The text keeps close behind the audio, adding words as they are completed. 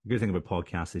good thing about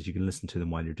podcasts is you can listen to them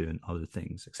while you're doing other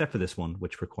things, except for this one,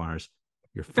 which requires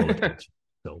your full attention.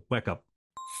 So wake up.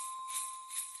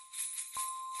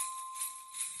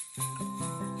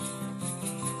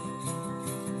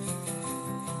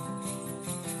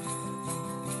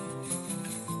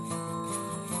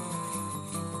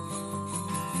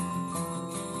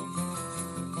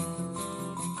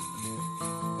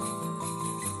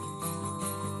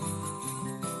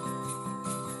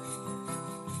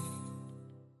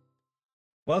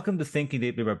 Welcome to Thinking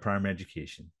Deeply About Primary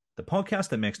Education, the podcast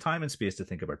that makes time and space to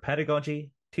think about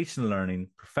pedagogy, teaching and learning,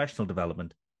 professional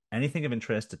development, anything of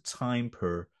interest to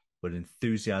time-poor but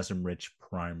enthusiasm-rich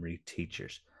primary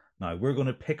teachers. Now, we're going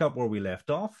to pick up where we left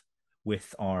off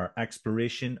with our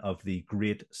exploration of the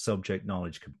Great Subject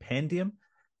Knowledge Compendium.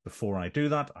 Before I do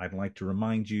that, I'd like to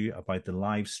remind you about the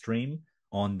live stream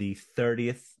on the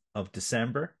 30th of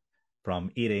December from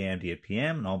 8 a.m. to 8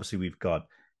 p.m. And obviously, we've got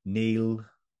Neil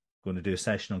going to do a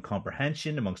session on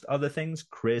comprehension, amongst other things.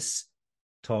 Chris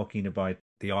talking about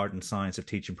the art and science of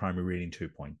teaching primary reading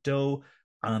 2.0,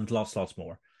 and lots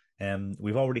more.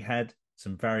 We've already had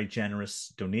some very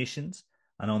generous donations,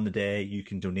 and on the day you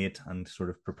can donate and sort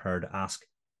of prepare to ask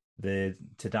the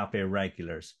TDAPE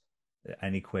regulars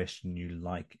any question you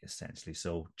like, essentially.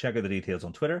 So check out the details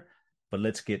on Twitter, but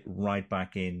let's get right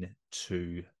back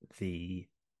into the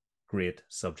Great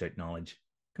Subject Knowledge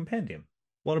Compendium.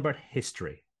 What about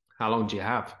history? How long do you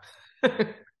have?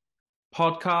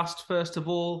 Podcast, first of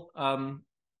all.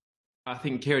 I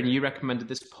think, Kieran, you recommended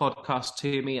this podcast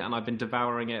to me, and I've been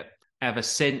devouring it ever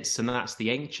since, and that's The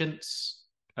Ancients.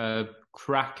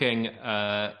 Cracking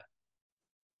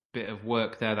bit of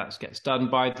work there that gets done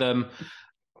by them.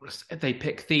 They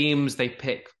pick themes, they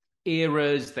pick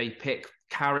eras, they pick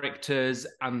characters,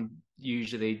 and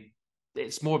usually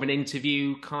it's more of an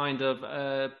interview kind of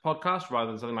podcast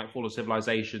rather than something like Fall of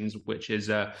Civilizations, which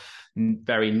is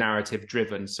very narrative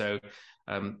driven. So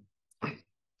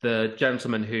the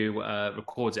gentleman who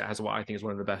records it has what I think is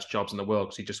one of the best jobs in the world,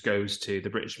 because he just goes to the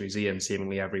British Museum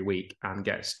seemingly every week and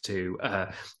gets to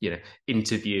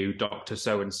interview Dr.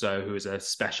 So-and-so, who is a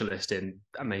specialist in,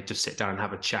 and they just sit down and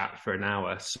have a chat for an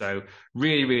hour. So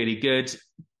really, really good.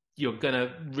 You're going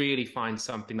to really find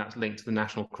something that's linked to the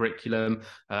national curriculum.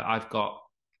 I've got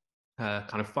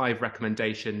kind of 5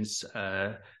 recommendations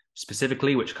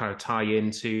specifically, which kind of tie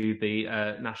into the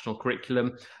national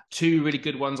curriculum. 2 really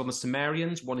good ones on the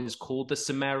Sumerians. One is called the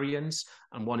Sumerians,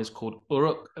 and one is called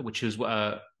Uruk, which is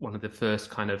one of the first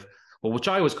kind of, well, which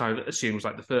I always kind of assumed was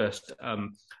like the first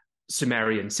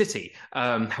Sumerian city.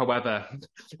 However,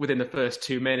 within the first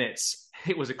 2 minutes,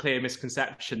 it was a clear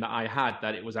misconception that I had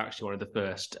that it was actually one of the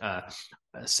first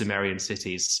Sumerian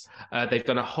cities. They've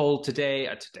done a whole today,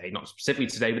 not specifically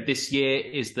today, but this year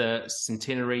is the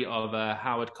centenary of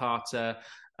Howard Carter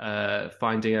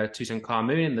finding a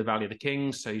Tutankhamun in the Valley of the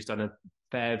Kings. So he's done a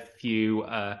fair few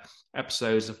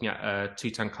episodes looking at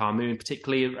Tutankhamun,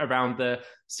 particularly around the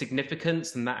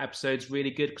significance, and that episode's really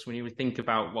good because when you think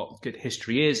about what good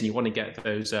history is and you want to get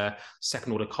those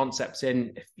second order concepts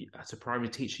in, if you, as a primary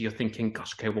teacher, you're thinking,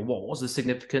 gosh, okay, well, what was the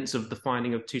significance of the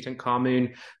finding of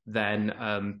Tutankhamun?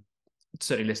 Then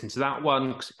certainly listen to that one,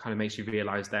 because it kind of makes you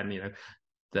realize then,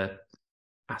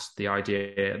 the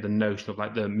idea, the notion of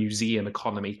like the museum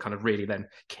economy kind of really then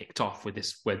kicked off with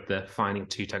the finding of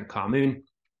Tutankhamun.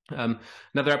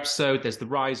 Another episode, there's the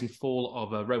rise and fall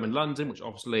of Roman London, which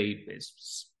obviously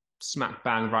is smack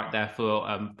bang right there for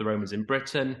the Romans in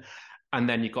Britain. And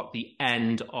then you've got the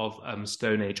end of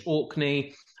Stone Age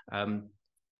Orkney.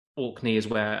 Orkney is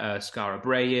where Skara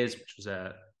Brae is, which was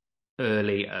a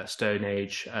early Stone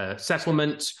Age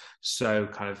settlement. So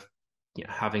kind of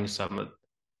having some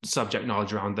subject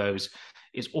knowledge around those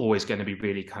is always going to be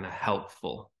really kind of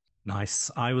helpful. Nice.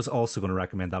 I was also going to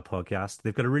recommend that podcast.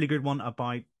 They've got a really good one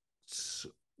about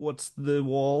what's the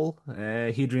wall,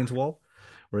 Hadrian's Wall,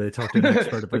 where they talk to an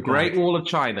expert about the Great Wall of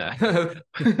China.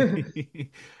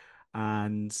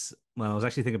 And well, I was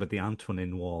actually thinking about the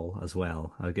Antonine Wall as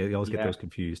well. I always get those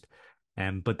confused.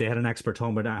 But they had an expert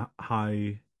talking about how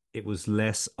it was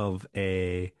less of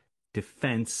a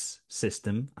defense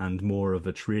system and more of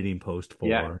a trading post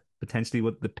for potentially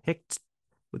what the Picts,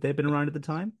 would they have been around at the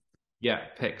time? Yeah,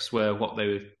 Picts were what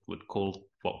they would call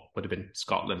what would have been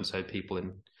Scotland, so people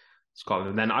in Scotland.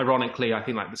 And then ironically, I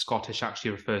think like the Scottish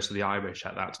actually refers to the Irish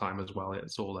at that time as well.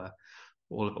 It's all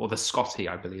the Scotty,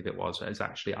 I believe it was. It's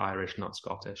actually Irish, not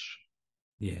Scottish.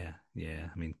 Yeah.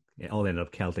 I mean, it all ended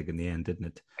up Celtic in the end, didn't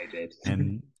it? It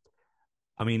did.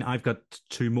 I mean, I've got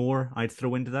 2 more I'd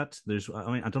throw into that.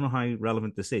 I don't know how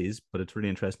relevant this is, but it's really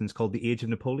interesting. It's called The Age of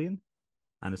Napoleon.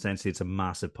 And essentially, it's a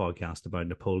massive podcast about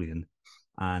Napoleon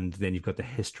And then you've got the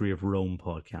History of Rome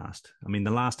podcast. I mean,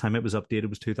 the last time it was updated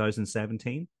was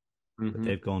 2017, but Hmm.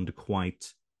 they've gone to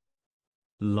quite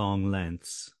long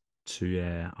lengths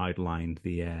to outline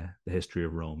the history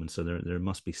of Rome, and so there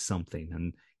must be something.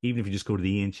 And even if you just go to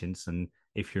the ancients, and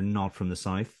if you're not from the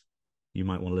south, you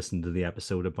might want to listen to the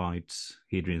episode about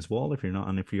Hadrian's Wall. If you're not,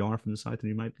 and if you are from the south, then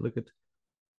you might look at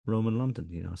Rome and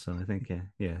London. So I think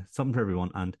yeah, something for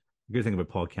everyone. And the good thing about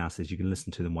podcasts is you can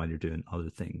listen to them while you're doing other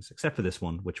things, except for this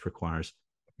one, which requires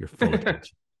your full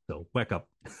attention. So wake up.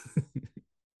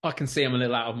 I can see I'm a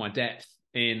little out of my depth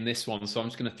in this one, so I'm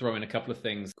just going to throw in a couple of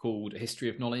things called History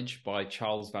of Knowledge by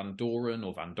Charles Van Doren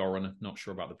or Van Doren, not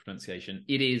sure about the pronunciation.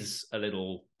 It is a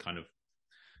little kind of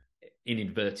in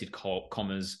inverted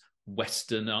commas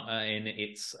Western in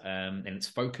its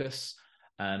focus.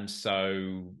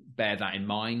 So bear that in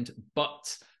mind.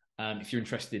 But if you're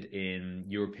interested in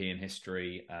European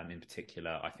history in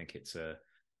particular, I think it's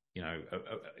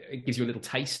it gives you a little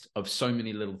taste of so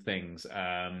many little things.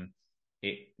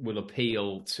 It will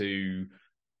appeal to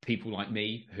people like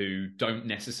me who don't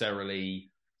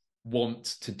necessarily want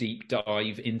to deep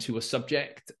dive into a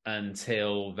subject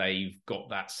until they've got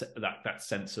that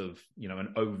sense of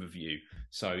an overview.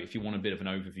 So if you want a bit of an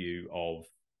overview of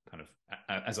kind of,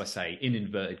 as I say, in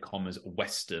inverted commas,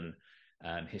 Western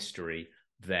history,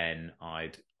 then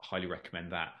I'd highly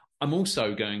recommend that. I'm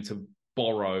also going to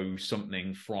borrow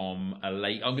something from I'm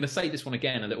going to say this one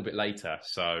again a little bit later,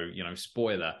 so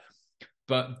spoiler.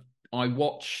 But I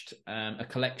watched a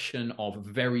collection of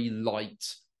very light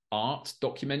art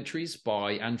documentaries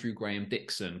by Andrew Graham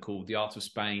Dixon called The Art of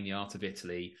Spain, The Art of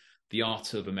Italy, The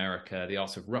Art of America, The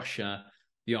Art of Russia,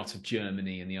 The Art of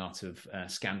Germany, and The Art of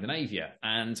Scandinavia.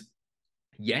 And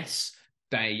yes,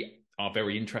 they are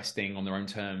very interesting on their own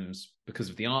terms because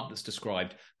of the art that's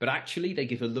described, but actually they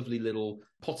give a lovely little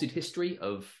potted history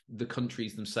of the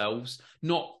countries themselves.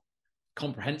 Not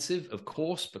comprehensive, of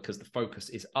course, because the focus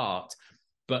is art,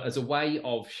 but as a way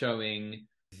of showing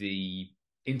the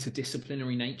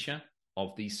interdisciplinary nature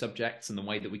of these subjects and the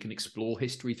way that we can explore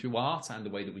history through art and the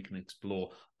way that we can explore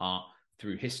art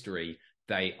through history,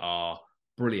 they are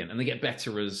brilliant. And they get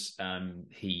better as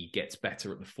he gets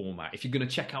better at the format. If you're going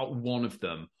to check out one of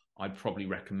them, I'd probably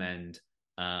recommend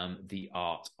The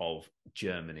Art of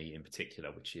Germany in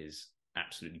particular, which is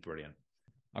absolutely brilliant.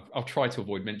 I'll try to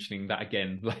avoid mentioning that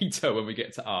again later when we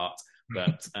get to art,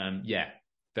 but yeah,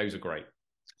 those are great.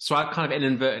 So I kind of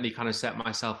inadvertently kind of set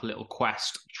myself a little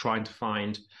quest trying to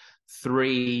find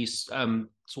three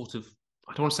sort of,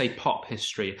 I don't want to say pop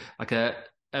history, like a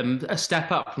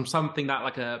step up from something that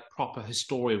like a proper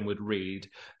historian would read,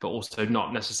 but also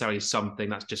not necessarily something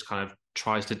that's just kind of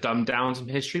tries to dumb down some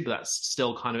history, but that's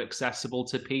still kind of accessible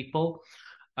to people.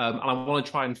 And I want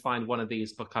to try and find one of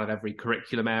these for kind of every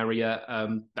curriculum area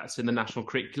that's in the national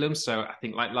curriculum. So I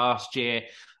think like last year,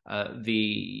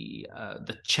 the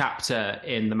chapter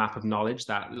in the Map of Knowledge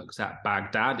that looks at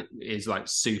Baghdad is like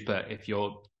super if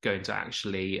you're going to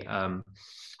actually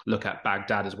look at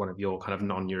Baghdad as one of your kind of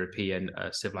non-European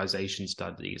civilization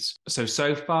studies.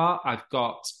 So far, I've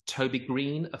got Toby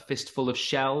Green, A Fistful of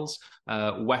Shells,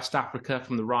 West Africa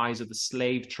from the Rise of the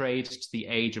Slave Trade to the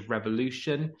Age of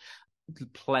Revolution.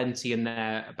 Plenty in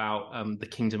there about the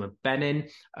Kingdom of Benin.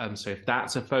 So if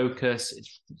that's a focus,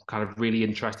 it's kind of really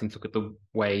interesting to look at the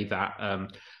way that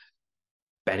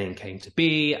Benin came to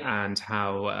be and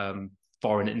how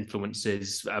foreign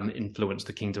influences influenced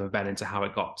the Kingdom of Benin to how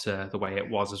it got to the way it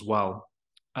was as well.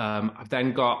 I've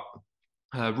then got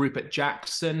Rupert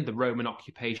Jackson, The Roman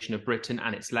Occupation of Britain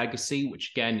and Its Legacy,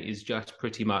 which again is just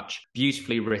pretty much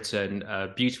beautifully written,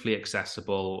 beautifully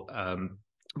accessible.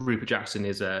 Rupert Jackson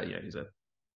is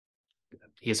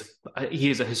he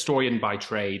is a historian by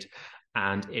trade,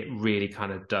 and it really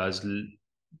kind of does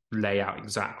lay out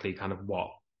exactly kind of what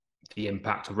the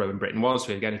impact of Roman Britain was.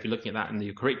 So again, if you're looking at that in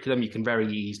the curriculum, you can very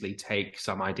easily take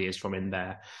some ideas from in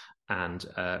there and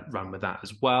run with that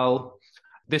as well.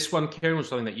 This one, Kieran, was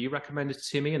something that you recommended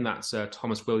to me, and that's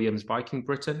Thomas Williams' Viking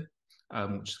Britain,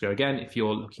 which is again, if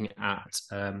you're looking at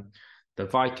the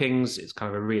Vikings, it's kind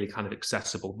of a really kind of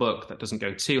accessible book that doesn't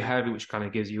go too heavy, which kind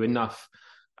of gives you enough.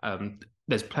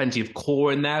 There's plenty of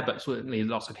core in there, but certainly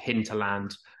lots of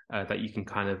hinterland that you can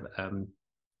kind of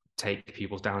take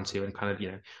pupils down to, and kind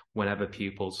of, whenever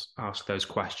pupils ask those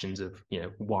questions of,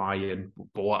 why and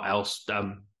what else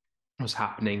was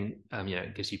happening,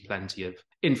 it gives you plenty of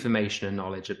information and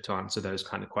knowledge to answer those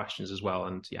kind of questions as well.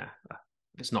 And yeah,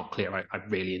 if it's not clear, I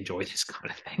really enjoy this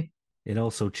kind of thing. It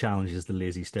also challenges the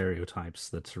lazy stereotypes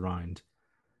that surround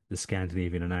the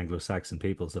Scandinavian and Anglo-Saxon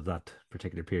peoples of that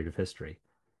particular period of history,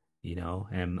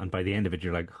 and by the end of it,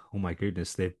 you're like, oh my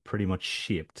goodness, they've pretty much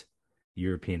shaped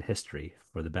European history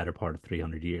for the better part of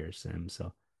 300 years.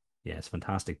 So yeah, it's a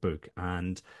fantastic book.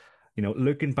 And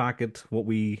looking back at what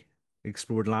we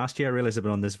explored last year, I realized I've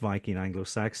been on this Viking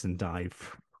Anglo-Saxon dive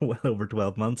for well over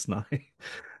 12 months now.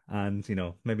 And,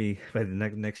 maybe by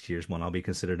the next year's one, I'll be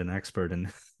considered an expert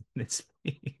in this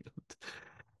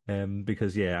field.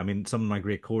 Because yeah, I mean, some of my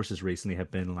great courses recently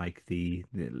have been like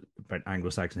about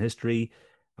Anglo-Saxon history,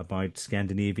 about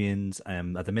Scandinavians.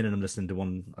 At the minute, I'm listening to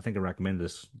one. I think I recommended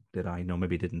this. Did I? No,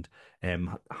 maybe didn't.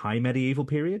 High medieval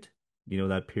period.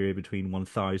 That period between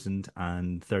 1000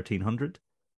 and 1300.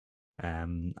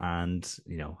 And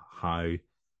how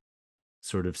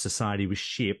sort of society was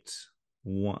shaped.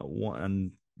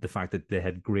 And the fact that they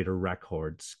had greater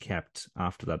records kept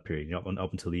after that period, up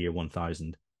until the year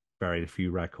 1000, very few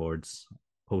records.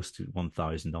 Post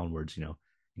 1000 onwards,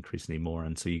 increasingly more,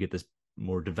 and so you get this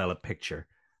more developed picture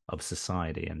of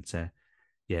society, and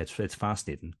yeah, it's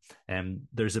fascinating.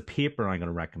 There's a paper I'm going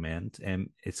to recommend.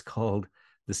 It's called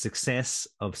 "The Success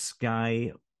of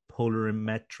Sky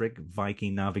Polarimetric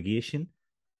Viking Navigation,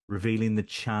 Revealing the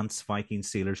Chance Viking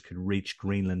Sailors Could Reach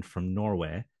Greenland from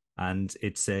Norway." And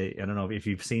it's I don't know if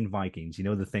you've seen Vikings,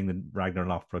 the thing that Ragnar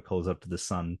Lothbrok holds up to the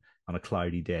sun on a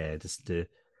cloudy day just to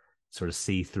sort of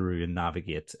see through and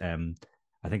navigate.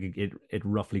 I think it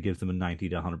roughly gives them a 90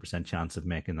 to 100% chance of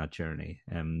making that journey.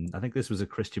 I think this was a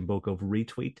Christian Bokov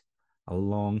retweet a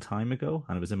long time ago,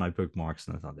 and it was in my bookmarks,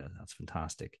 and I thought that's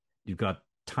fantastic. You've got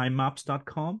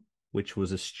timemaps.com, which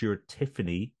was a Stuart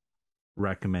Tiffany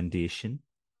recommendation.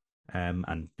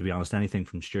 And to be honest, anything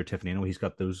from Stuart Tiffany, I know he's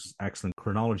got those excellent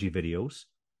chronology videos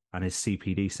and his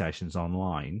CPD sessions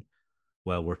online.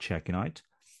 Well, worth checking out.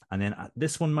 And then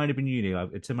this one might have been new.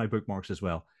 It's in my bookmarks as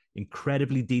well.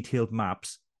 Incredibly detailed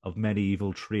maps of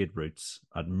medieval trade routes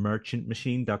at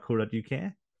merchantmachine.co.uk.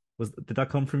 Did that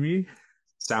come from you?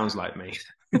 Sounds like me.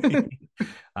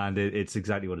 And it's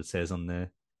exactly what it says on the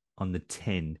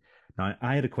tin. Now,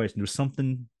 I had a question. There was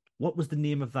something. What was the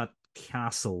name of that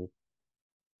castle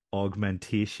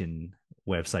augmentation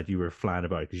website you were flying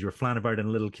about? Because you were flying about in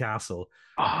a little castle.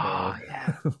 Oh,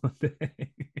 yeah.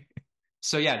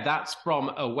 So yeah, that's from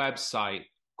a website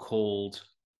called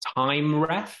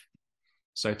TimeRef.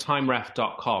 So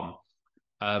timeref.com.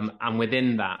 And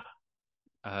within that,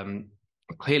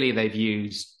 clearly they've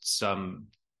used some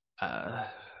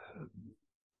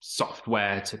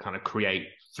software to kind of create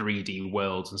 3D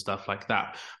worlds and stuff like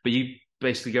that. But you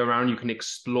basically go around, you can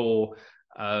explore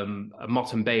a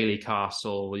Motte and Bailey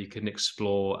castle, you can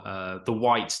explore the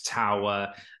White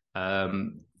Tower,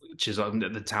 which is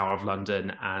the Tower of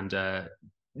London, and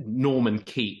Norman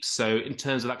Keep. So in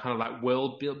terms of that kind of like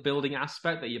world building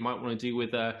aspect that you might want to do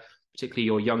with particularly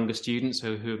your younger students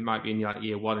who might be in like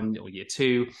year one or year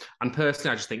two. And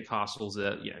personally, I just think castles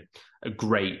are a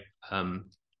great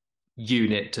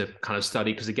unit to kind of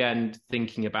study, because again,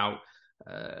 thinking about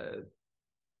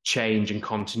change and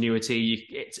continuity,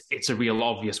 it's a real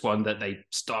obvious one that they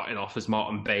started off as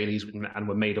Motte and Baileys and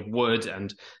were made of wood,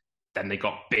 and then they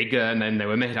got bigger, and then they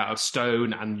were made out of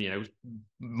stone, and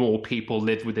more people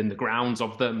lived within the grounds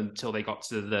of them until they got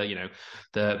to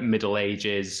the Middle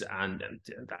Ages and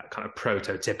that kind of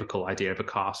prototypical idea of a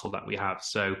castle that we have.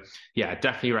 So yeah,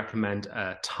 definitely recommend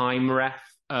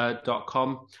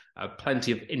timeref.com.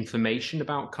 Plenty of information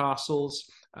about castles,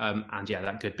 and yeah,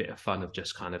 that good bit of fun of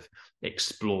just kind of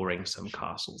exploring some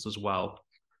castles as well.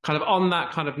 Kind of on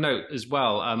that kind of note as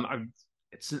well,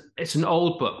 it's an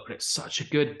old book, but it's such a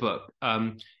good book.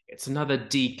 It's another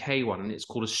DK one, and it's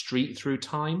called A Street Through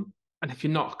Time. And if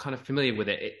you're not kind of familiar with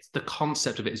it, the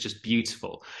concept of it is just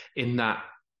beautiful in that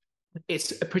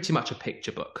it's pretty much a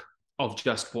picture book of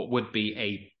just what would be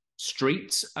a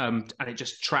street, and it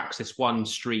just tracks this one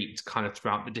street kind of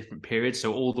throughout the different periods.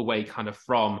 So all the way kind of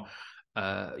from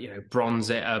Bronze,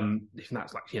 if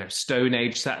that's like Stone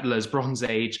Age settlers, Bronze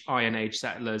Age, Iron Age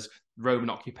settlers, Roman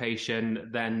occupation,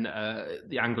 then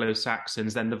the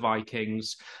Anglo-Saxons, then the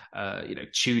Vikings,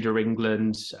 Tudor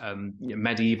England,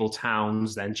 medieval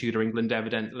towns, then Tudor England,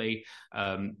 evidently.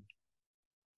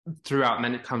 Throughout, and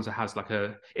then it has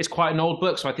it's quite an old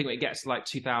book, so I think when it gets to like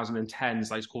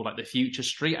 2010s, it's called like the Future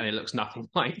Street, and it looks nothing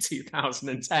like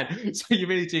 2010. So you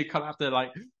really do kind of have to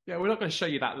we're not going to show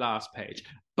you that last page,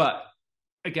 but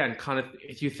again, kind of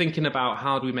if you're thinking about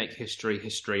how do we make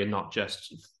history and not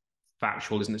just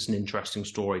factual, isn't this an interesting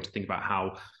story to think about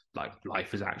how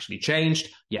life has actually changed?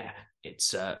 Yeah,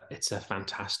 it's a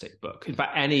fantastic book. In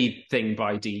fact, anything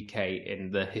by DK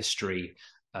in the history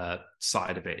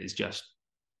side of it is just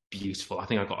beautiful. I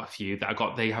think I got a few that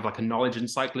they have like a knowledge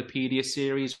encyclopedia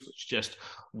series, which is just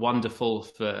wonderful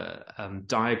for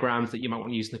diagrams that you might want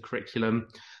to use in the curriculum.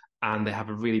 and they have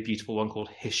a really beautiful one called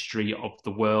History of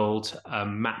the World,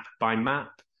 Map by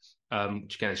Map,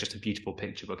 which again is just a beautiful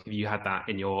picture book. If you had that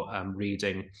in your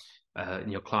reading in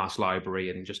your class library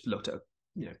and just looked at,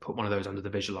 put one of those under the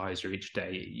visualizer each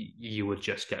day, you would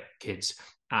just get kids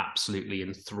absolutely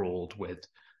enthralled with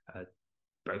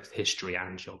both history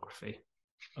and geography.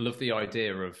 I love the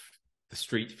idea of the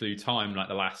street through time, like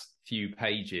the last few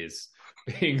pages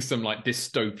being some like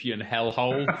dystopian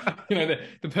hellhole.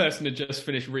 The person had just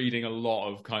finished reading a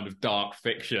lot of kind of dark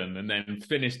fiction and then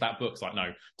finished that book. It's like,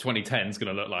 no, 2010 is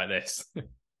going to look like this.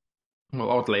 Well,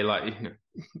 oddly,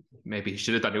 maybe he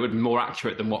should have done it. It would be more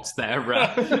accurate than what's there.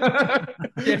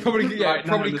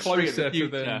 Probably closer to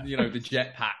the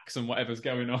jetpacks and whatever's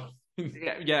going on.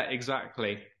 yeah,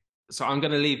 exactly. So I'm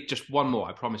going to leave just one more.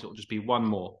 I promise it will just be one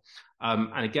more.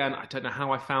 And again, I don't know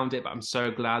how I found it, but I'm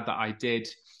so glad that I did.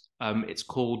 It's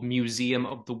called Museum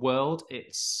of the World.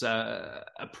 It's a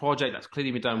project that's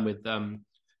clearly been done with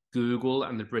Google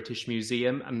and the British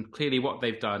Museum. And clearly what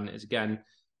they've done is, again,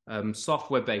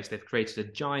 software-based. They've created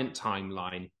a giant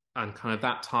timeline, and kind of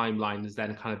that timeline has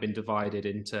then kind of been divided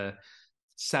into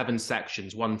 7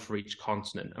 sections, one for each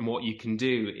continent. And what you can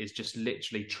do is just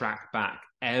literally track back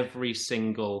every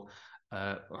single,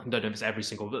 I don't know if it's every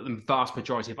single, but the vast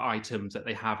majority of items that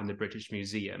they have in the British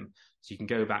Museum. So you can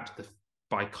go back to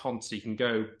by continent, so you can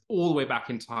go all the way back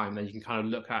in time, then you can kind of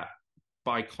look at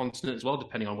by continent as well,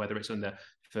 depending on whether it's on the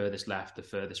furthest left, the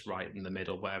furthest right, in the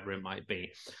middle, whatever it might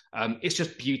be. It's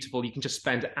just beautiful. You can just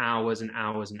spend hours and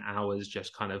hours and hours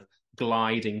just kind of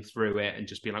gliding through it and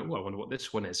just be like, oh, I wonder what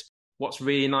this one is. What's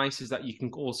really nice is that you can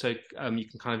also you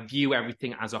can kind of view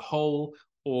everything as a whole,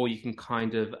 or you can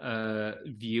kind of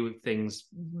view things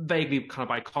vaguely kind of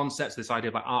by concepts, this idea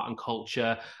about art and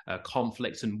culture,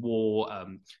 conflict and war,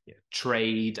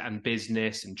 trade and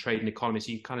business and trade and economy.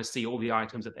 So you kind of see all the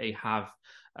items that they have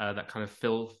that kind of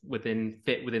fit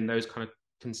within those kind of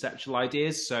conceptual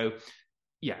ideas. So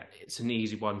yeah, it's an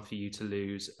easy one for you to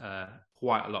lose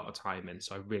quite a lot of time in.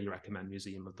 So I really recommend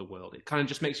Museum of the World. It kind of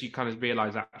just makes you kind of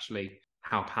realize actually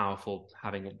how powerful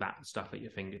having that stuff at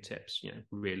your fingertips,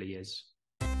 really is.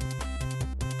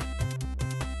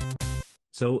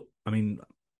 So, I mean,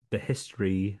 the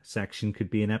history section could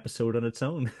be an episode on its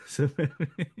own. So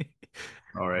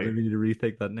all right, maybe we need to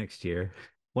rethink that next year.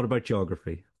 What about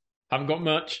geography? Haven't got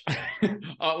much.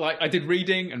 I did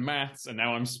reading and maths, and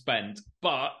now I'm spent.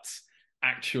 But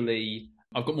actually,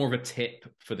 I've got more of a tip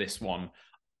for this one.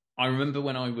 I remember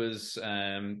when I was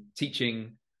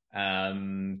teaching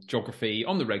geography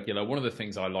on the regular, one of the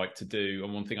things I like to do,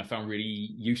 and one thing I found really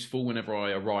useful whenever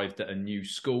I arrived at a new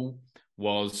school,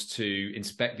 was to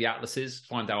inspect the atlases,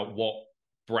 find out what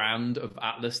brand of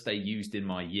atlas they used in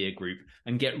my year group,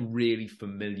 and get really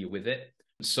familiar with it.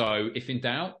 So if in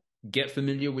doubt, get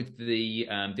familiar with the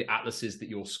atlases that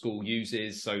your school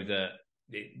uses, so that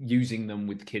using them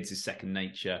with kids is second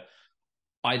nature.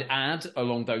 I'd add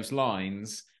along those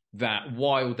lines that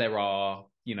while there are,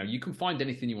 you can find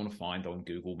anything you want to find on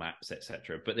Google Maps,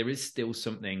 etc., but there is still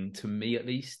something, to me at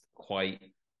least, quite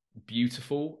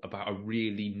beautiful about a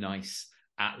really nice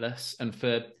atlas. And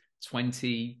for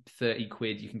 20, 30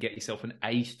 quid, you can get yourself an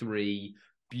A3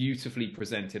 beautifully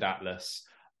presented atlas.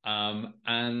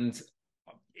 And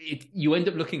you end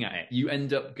up looking at it, you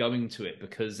end up going to it,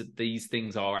 because these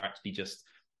things are actually just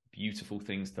beautiful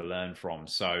things to learn from.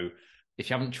 So if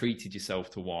you haven't treated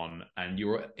yourself to one and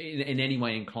you're in any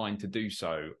way inclined to do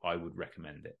so, I would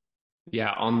recommend it.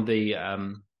 Yeah, on the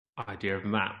idea of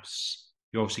maps,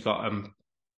 you obviously got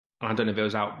I don't know if it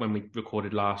was out when we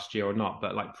recorded last year or not,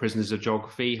 but like Prisoners of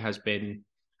Geography has been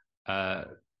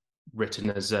written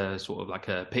as a sort of like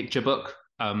a picture book,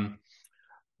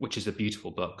 which is a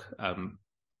beautiful book.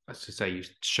 As I say, you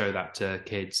show that to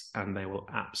kids and they will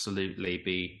absolutely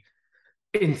be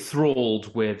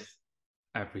enthralled with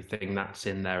everything that's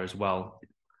in there as well.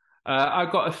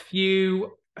 I've got a few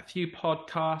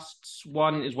podcasts.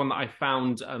 One is one that I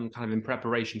found kind of in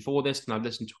preparation for this, and I've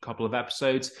listened to a couple of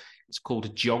episodes. It's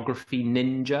called Geography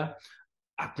Ninja.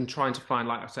 I've been trying to find,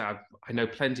 like I said, I know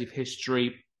plenty of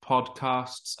history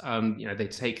podcasts. They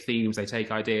take themes, they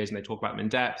take ideas, and they talk about them in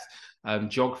depth.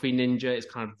 Geography Ninja is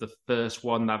kind of the first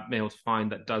one that I've been able to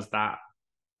find that does that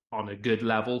on a good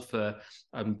level for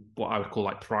what I would call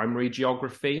like primary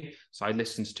geography. So I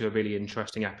listened to a really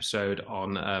interesting episode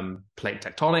on plate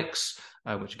tectonics,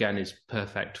 which again is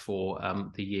perfect for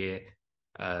the year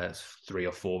 3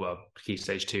 or 4 Key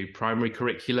Stage 2 primary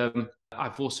curriculum.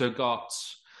 I've also got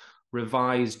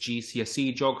Revised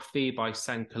GCSE Geography by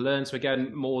Senka Learn. So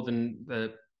again, more than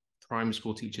the primary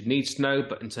school teacher needs to know,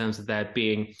 but in terms of there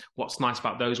being, what's nice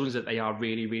about those ones is that they are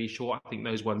really, really short. I think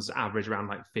those ones average around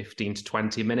like 15 to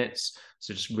 20 minutes.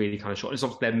 So just really kind of short. It's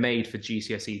obviously they're made for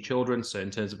GCSE children. So in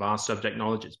terms of our subject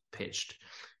knowledge, it's pitched,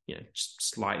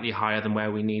 just slightly higher than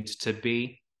where we need to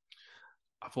be.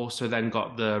 I've also then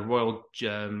got the Royal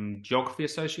Geography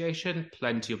Association,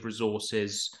 plenty of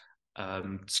resources,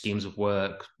 schemes of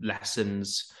work,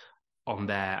 lessons on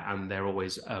there, and they're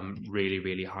always really,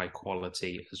 really high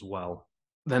quality as well.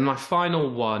 Then my final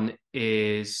one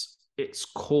is, it's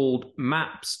called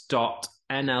maps.nls.uk.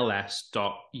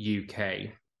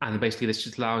 And basically this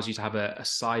just allows you to have a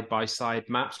side-by-side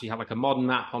map. So you have like a modern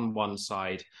map on one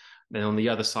side, then on the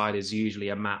other side is usually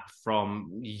a map from,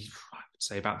 I would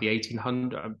say, about the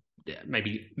 1800s,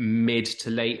 maybe mid to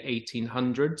late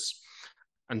 1800s.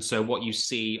 And so what you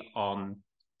see on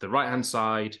the right-hand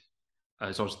side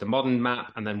is obviously the modern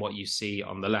map, and then what you see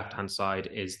on the left-hand side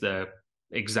is the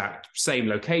exact same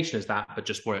location as that, but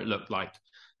just where it looked like,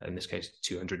 in this case,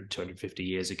 250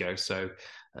 years ago. So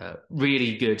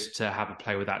really good to have a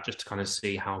play with that, just to kind of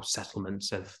see how settlements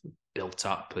have built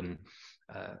up. And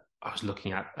I was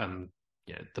looking at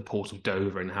the Port of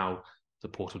Dover, and how the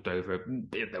Port of Dover,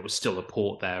 there was still a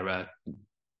port there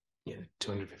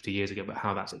 250 years ago, but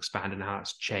how that's expanded and how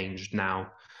that's changed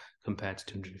now compared to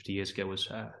 250 years ago was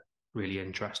really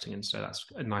interesting. And so that's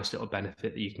a nice little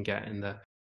benefit that you can get in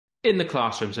the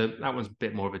classroom. So that one's a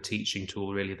bit more of a teaching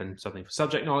tool really than something for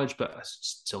subject knowledge, but I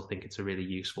still think it's a really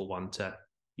useful one to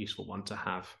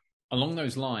have. Along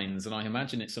those lines, and I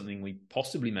imagine it's something we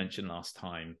possibly mentioned last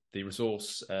time, the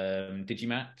resource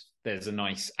Digimap, there's a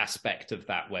nice aspect of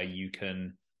that where you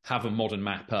can have a modern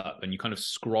map up and you kind of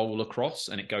scroll across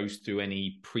and it goes through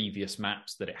any previous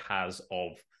maps that it has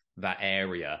of that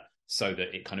area, so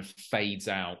that it kind of fades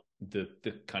out the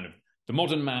kind of the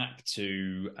modern map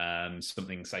to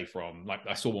something, say, from, like,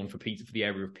 I saw one for the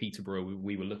area of Peterborough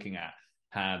we were looking at,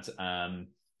 had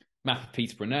map of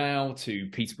Peterborough now to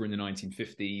Peterborough in the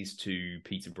 1950s to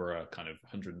Peterborough kind of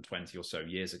 120 or so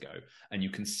years ago, and you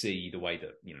can see the way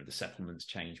that the settlements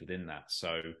change within that.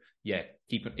 So yeah,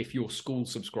 if your school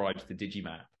subscribes to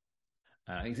Digimap,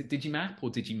 is it Digimap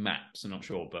or Digimaps? I'm not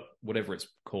sure, but whatever it's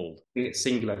called. I think it's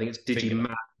singular. I think it's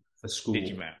Digimap for school.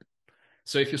 Digimap.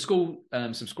 So if your school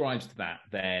subscribes to that,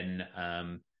 then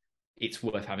it's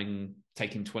worth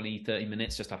taking 20, 30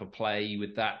 minutes just to have a play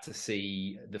with that to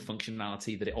see the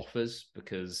functionality that it offers,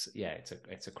 because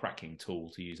it's a cracking tool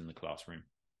to use in the classroom.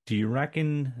 Do you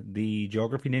reckon the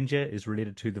Geography Ninja is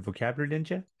related to the Vocabulary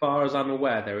Ninja? As far as I'm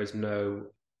aware, there is no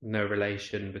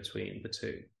relation between the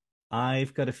two.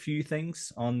 I've got a few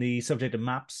things on the subject of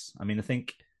maps. I mean, I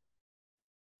think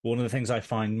one of the things I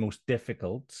find most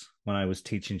difficult when I was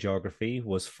teaching geography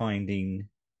was finding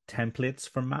templates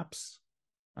for maps.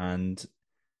 And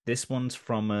this one's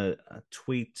from a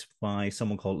tweet by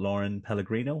someone called Lauren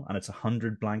Pellegrino, and it's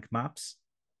 100 blank maps.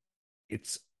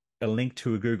 It's a link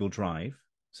to a Google Drive,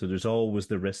 so there's always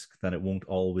the risk that it won't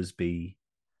always be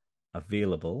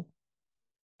available,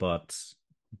 but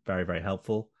very, very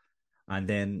helpful. And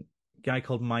then a guy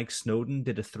called Mike Snowden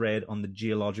did a thread on the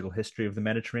geological history of the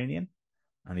Mediterranean,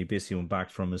 and he basically went back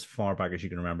from as far back as you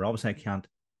can remember. Obviously, I can't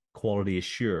quality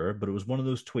assure, but it was one of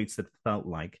those tweets that felt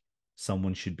like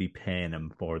someone should be paying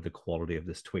him for the quality of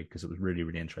this tweet, because it was really,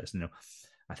 really interesting.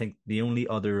 I think the only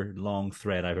other long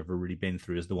thread I've ever really been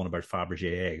through is the one about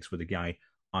Fabergé eggs, where the guy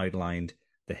outlined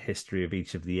the history of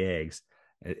each of the eggs.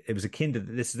 It was akin to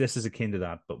this. This is akin to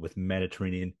that, but with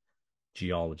Mediterranean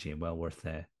geology, and well worth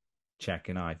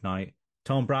checking out. Now,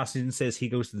 Tom Brassington says he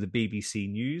goes to the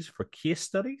BBC News for case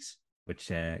studies, which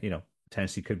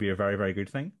potentially could be a very, very good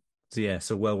thing. So yeah,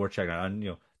 so well worth checking out.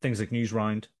 And things like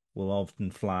Newsround will often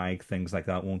flag things like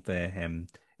that, won't they?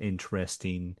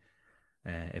 Interesting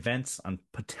events, and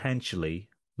potentially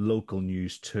local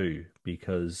news too,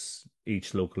 because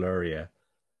each local area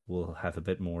will have a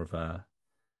bit more of a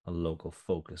local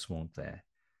focus, won't they?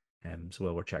 So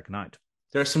well, we're checking out.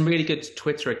 There are some really good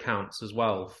Twitter accounts as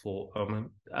well for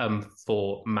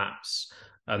maps,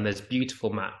 and there's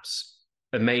beautiful maps,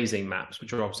 amazing maps,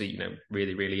 which are obviously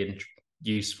really, really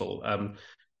useful.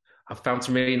 I've found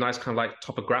some really nice kind of like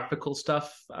topographical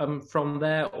stuff from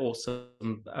there, or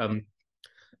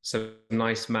some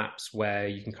nice maps where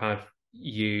you can kind of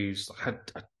use,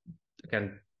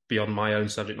 again, beyond my own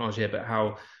subject knowledge here, but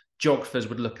how geographers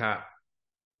would look at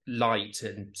light,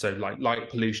 and so like light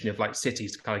pollution of like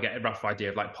cities to kind of get a rough idea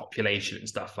of like population and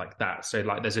stuff like that. So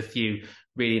like there's a few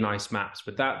really nice maps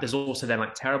with that. There's also then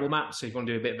like terrible maps, so if you want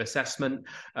to do a bit of assessment,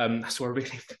 so a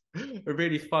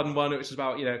really fun one, which is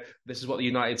about, you know, this is what the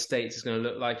United States is going to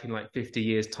look like in like 50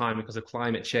 years time because of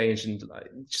climate change, and like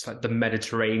just like the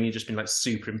Mediterranean just been like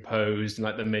superimposed in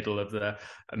like the middle of the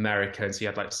Americans. So you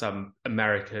had like some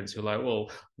Americans who are like, well,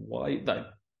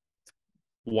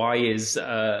 why is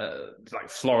like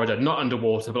Florida not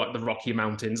underwater, but like the Rocky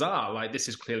Mountains are? Like, this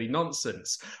is clearly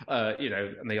nonsense. You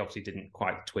know, and they obviously didn't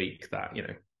quite tweak that. You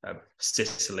know,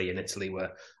 Sicily and Italy were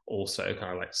also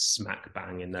kind of like smack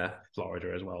bang in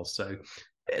Florida as well. So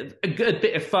a good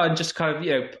bit of fun, just kind of,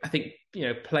 you know, I think, you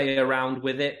know, play around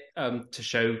with it to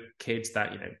show kids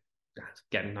that, you know,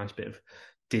 get a nice bit of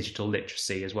digital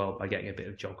literacy as well by getting a bit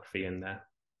of geography in there.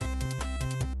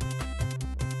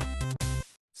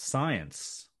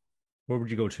 Science. Where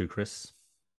would you go to, Chris?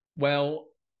 Well,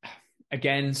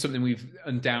 again, something we've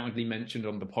undoubtedly mentioned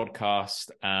on the podcast,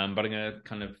 but I'm going to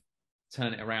kind of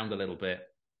turn it around a little bit.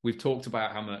 We've talked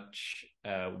about how much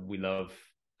we love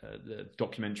the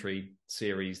documentary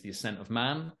series, The Ascent of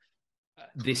Man.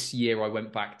 This year, I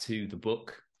went back to the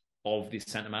book of The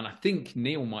Ascent of Man. I think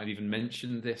Neil might have even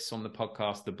mentioned this on the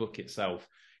podcast, the book itself.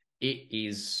 It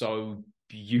is so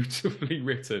beautifully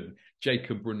written.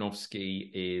 Jacob Bronowski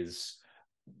is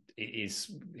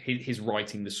his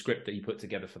writing, the script that he put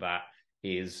together for that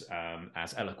is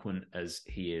as eloquent as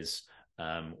he is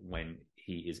when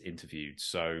he is interviewed.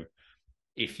 So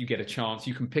if you get a chance,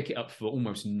 you can pick it up for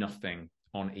almost nothing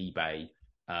on eBay.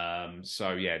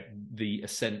 So yeah, The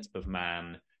Ascent of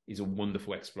Man is a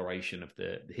wonderful exploration of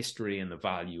the history and the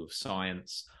value of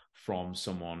science from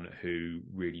someone who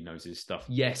really knows his stuff.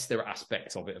 Yes, there are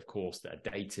aspects of it, of course, that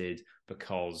are dated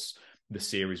because the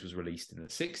series was released in the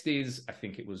 60s. I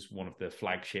think it was one of the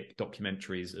flagship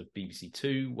documentaries of BBC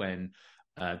Two when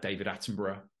David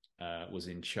Attenborough was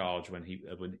in charge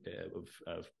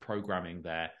of programming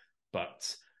there.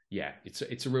 But yeah,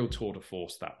 it's a real tour de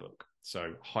force, that book.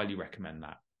 So highly recommend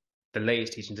that. The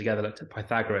latest Teaching Together looked at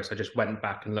Pythagoras. I just went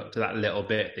back and looked at that little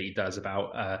bit that he does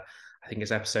about, I think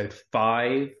it's episode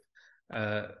 5,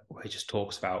 where he just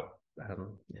talks about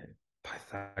you know,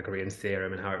 Pythagorean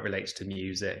theorem and how it relates to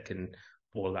music and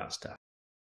all that stuff.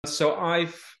 So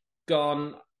I've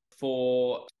gone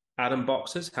for Adam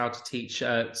Boxer's How to Teach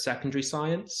Secondary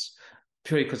Science,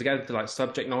 purely because, again, the like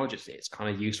subject knowledge, it's kind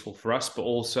of useful for us, but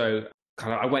also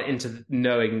kind of I went into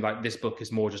knowing like this book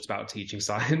is more just about teaching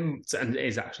science and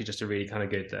is actually just a really kind of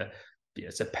good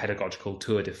it's a pedagogical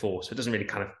tour de force. So it doesn't really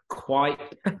kind of quite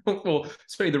well,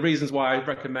 it's really the reasons why I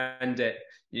recommend it.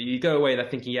 You go away there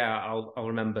thinking, yeah, I'll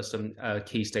remember some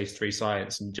key stage 3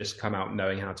 science and just come out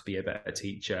knowing how to be a better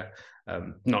teacher.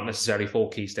 Not necessarily for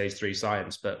key stage 3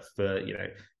 science, but for, you know,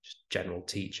 just general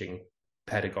teaching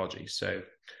pedagogy. So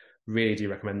really do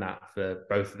recommend that for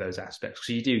both of those aspects.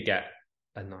 So you do get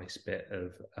a nice bit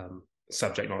of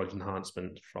subject knowledge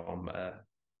enhancement from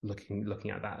looking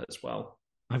at that as well.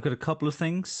 I've got a couple of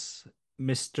things.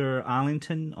 Mr.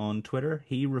 Allington on Twitter,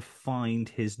 he refined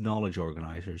his knowledge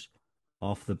organizers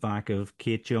off the back of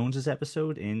Kate Jones's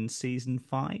episode in season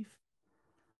 5.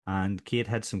 And Kate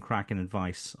had some cracking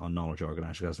advice on knowledge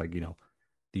organizers. I was like, you know,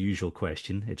 the usual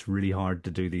question. It's really hard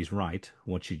to do these right.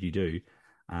 What should you do?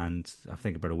 And I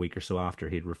think about a week or so after,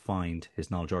 he'd refined his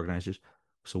knowledge organizers.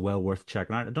 So well worth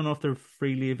checking out. I don't know if they're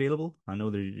freely available. I know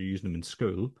they're using them in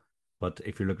school. But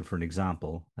if you're looking for an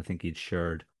example, I think he'd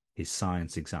shared his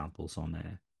science examples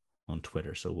on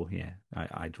Twitter. So well, yeah,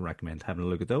 I'd recommend having a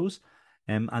look at those.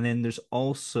 And then there's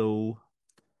also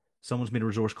someone's made a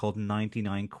resource called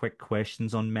 99 Quick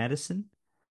Questions on Medicine.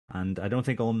 And I don't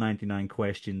think all 99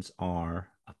 questions are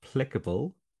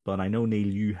applicable, but I know, Neil,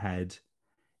 you had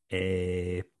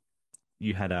a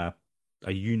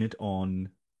unit on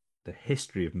the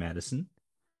history of medicine,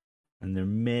 and there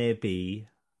may be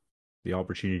the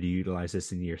opportunity to utilize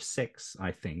this in year 6,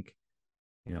 I think,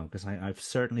 you know, because I've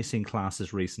certainly seen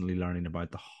classes recently learning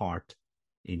about the heart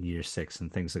in year 6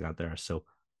 and things like that there. So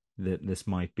this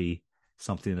might be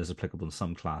something that's applicable in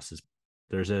some classes.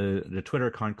 There's a Twitter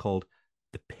account called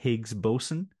The Pig's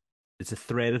Bosun. It's a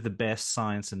thread of the best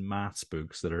science and maths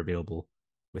books that are available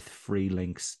with free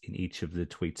links in each of the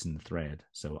tweets in the thread.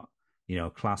 So, you know,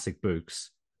 classic books,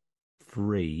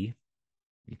 free.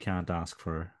 You can't ask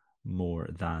for more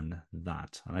than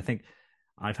that. And I think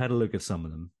I've had a look at some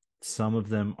of them. Some of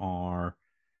them are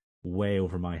way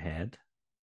over my head,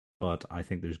 but I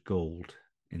think there's gold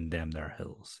in them there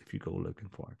hills if you go looking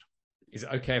for it. Is it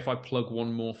okay if I plug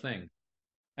one more thing?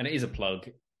 And it is a plug.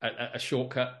 A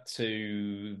shortcut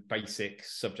to basic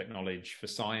subject knowledge for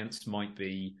science might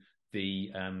be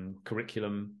the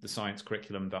curriculum, the science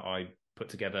curriculum that I put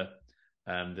together,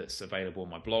 that's available on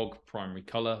my blog,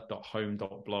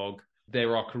 primarycolour.home.blog.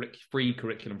 There are free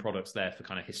curriculum products there for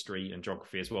kind of history and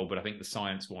geography as well, but I think the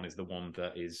science one is the one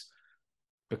that is,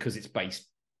 because it's based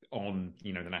on,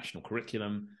 the national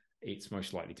curriculum, it's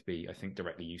most likely to be, I think,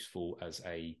 directly useful as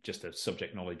just a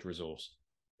subject knowledge resource.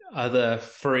 Other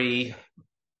free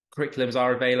curriculums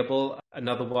are available.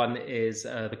 Another one is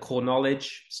the core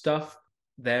knowledge stuff.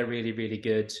 They're really, really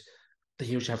good. They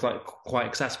usually have like quite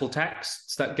accessible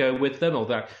texts that go with them,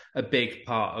 although a big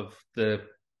part of the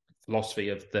philosophy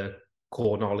of the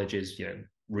core knowledge is,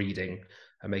 reading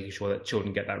and making sure that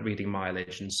children get that reading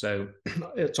mileage. And so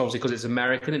it's obviously, because it's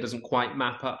American, it doesn't quite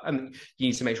map up. And you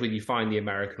need to make sure you find the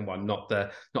American one, not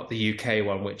the UK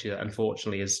one, which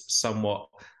unfortunately is somewhat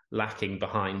lacking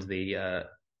behind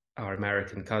our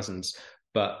American cousins.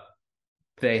 But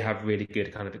they have really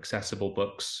good kind of accessible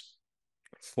books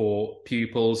for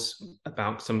pupils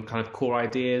about some kind of core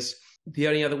ideas. The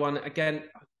only other one, again,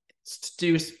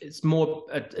 it's more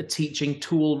a teaching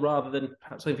tool rather than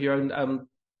perhaps something for your own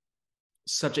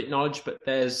subject knowledge, but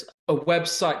there's a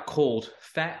website called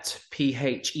PHET,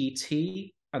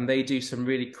 PHET, and they do some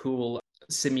really cool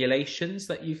simulations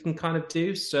that you can kind of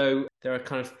do. So there are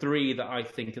kind of 3 that I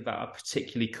think that are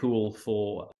particularly cool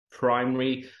for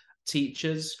primary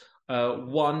teachers.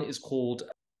 One is called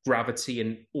Gravity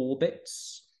in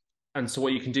Orbits. And so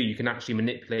what you can do, you can actually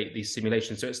manipulate these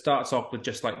simulations. So it starts off with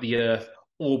just like the Earth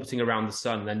orbiting around the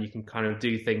sun, and then you can kind of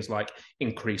do things like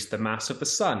increase the mass of the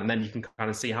sun, and then you can kind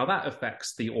of see how that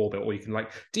affects the orbit, or you can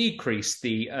like decrease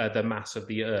the mass of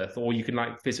the Earth, or you can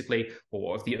like physically,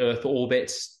 or if the Earth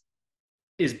orbits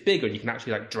is bigger, you can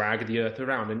actually like drag the Earth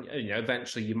around, and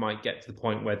eventually you might get to the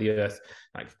point where the Earth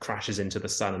like crashes into the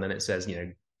sun, and then it says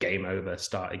game over,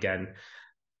 start again,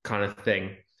 kind of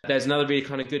thing. There's another really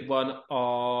kind of good one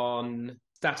on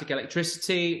static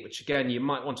electricity, which again you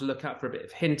might want to look at for a bit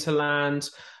of hinterland.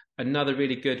 Another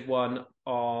really good one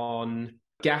on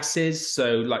gases,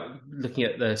 so like looking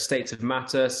at the states of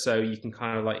matter. So you can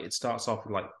kind of like, it starts off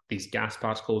with like these gas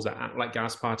particles that act like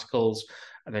gas particles,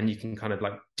 and then you can kind of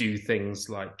like do things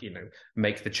like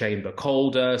make the chamber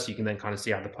colder, so you can then kind of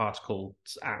see how the particles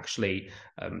actually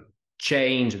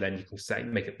change, and then you can say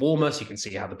make it warmer, so you can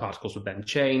see how the particles would then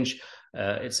change,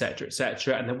 etc.,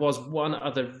 etc. And there was one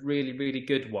other really, really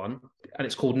good one, and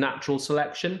it's called natural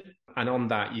selection. And on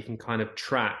that, you can kind of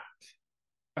track.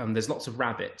 There's lots of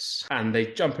rabbits, and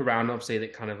they jump around. Obviously,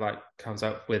 that kind of like comes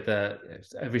up with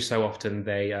every so often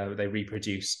they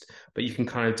reproduce. But you can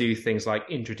kind of do things like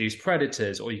introduce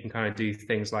predators, or you can kind of do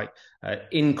things like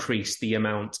increase the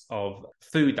amount of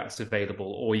food that's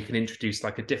available, or you can introduce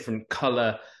like a different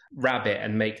color rabbit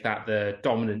and make that the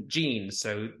dominant gene.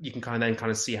 So you can kind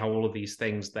of see how all of these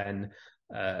things then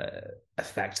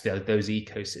affect those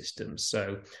ecosystems.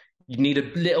 So you need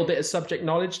a little bit of subject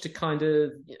knowledge to kind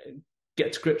of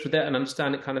get to grips with it and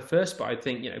understand it kind of first. But I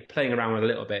think playing around with it a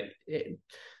little bit, it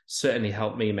certainly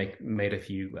helped me made a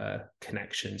few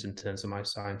connections in terms of my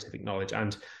scientific knowledge,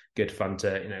 and good fun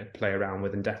to play around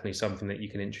with, and definitely something that you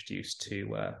can introduce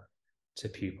to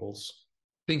pupils.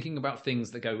 Thinking about things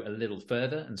that go a little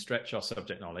further and stretch our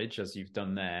subject knowledge, as you've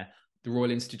done there, the Royal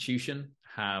Institution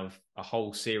have a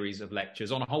whole series of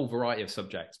lectures on a whole variety of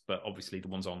subjects, but obviously the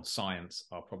ones on science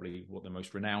are probably what they're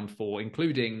most renowned for,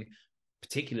 including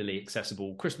particularly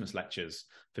accessible Christmas lectures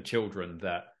for children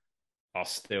that are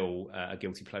still a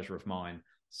guilty pleasure of mine.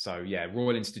 So yeah,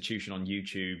 Royal Institution on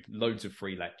YouTube, loads of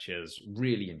free lectures,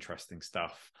 really interesting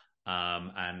stuff.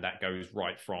 And that goes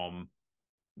right from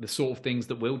the sort of things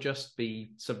that will just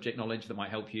be subject knowledge that might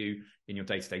help you in your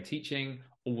day-to-day teaching,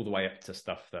 all the way up to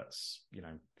stuff that's,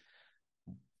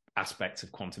 aspects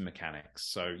of quantum mechanics.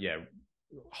 So yeah,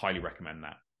 highly recommend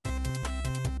that.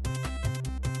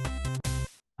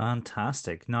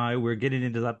 Fantastic. Now we're getting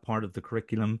into that part of the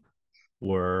curriculum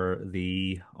where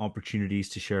the opportunities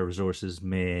to share resources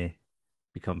may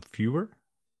become fewer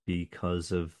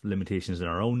because of limitations in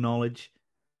our own knowledge,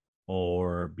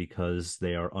 or because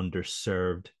they are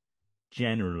underserved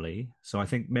generally. So I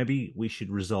think maybe we should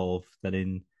resolve that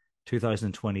in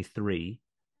 2023,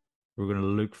 we're going to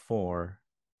look for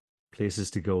places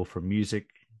to go for music.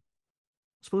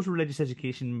 I suppose religious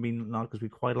education, not because we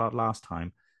quite a lot last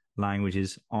time,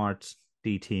 languages, arts,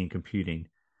 DT, and computing.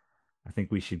 I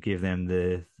think we should give them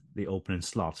the opening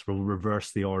slots. We'll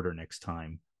reverse the order next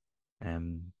time,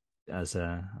 as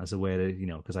a way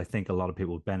to, because I think a lot of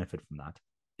people would benefit from that.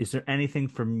 Is there anything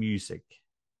for music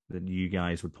that you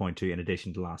guys would point to in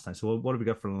addition to last time? So what have we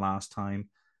got for last time?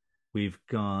 We've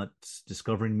got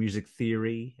discovering music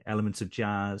theory, elements of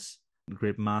jazz,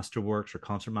 great masterworks or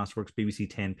concert masterworks, BBC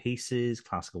 10 pieces,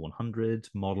 classical 100,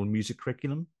 model music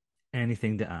curriculum.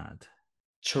 Anything to add?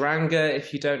 Charanga,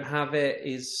 if you don't have it,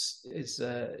 it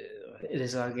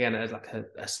is again like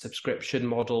a subscription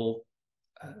model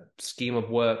scheme of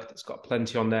work that's got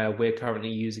plenty on there. We're currently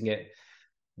using it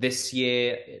this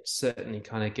year. It's certainly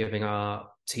kind of giving our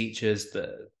teachers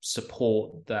the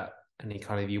support that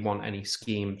you want any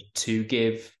scheme to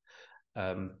give.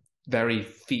 Very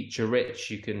feature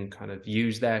rich. You can kind of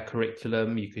use their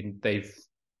curriculum. They've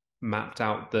mapped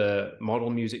out the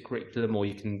model music curriculum, or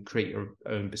you can create your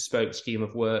own bespoke scheme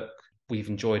of work. We've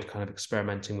enjoyed kind of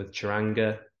experimenting with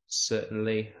charanga,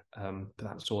 certainly, but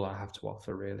that's all I have to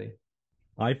offer, really.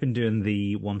 I've been doing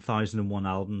the 1001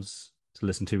 albums to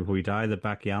listen to before you die that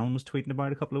Becky Allen was tweeting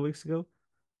about a couple of weeks ago.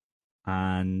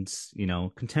 And,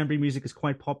 contemporary music is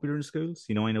quite popular in schools.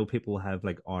 I know people have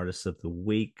like artists of the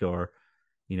week, or,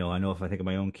 I know if I think of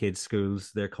my own kids'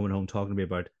 schools, they're coming home talking to me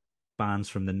about bands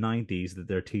from the 90s that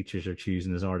their teachers are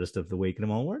choosing as artist of the week. And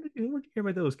I'm all, where did you hear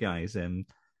about those guys? Who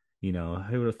would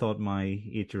have thought my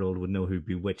 8-year-old would know who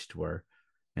Bewitched were?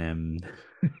 Um,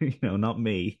 not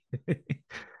me.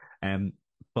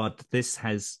 But this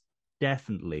has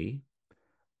definitely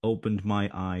opened my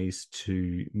eyes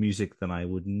to music that I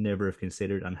would never have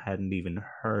considered and hadn't even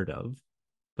heard of,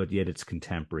 but yet it's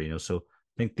contemporary. So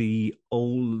I think the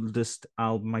oldest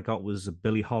album I got was a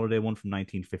Billie Holiday one from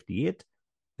 1958.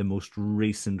 The most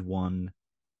recent one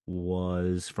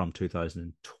was from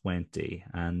 2020.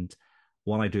 And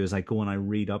what I do is I go and I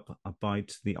read up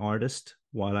about the artist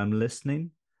while I'm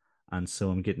listening. And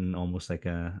so I'm getting almost like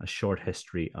a short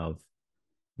history of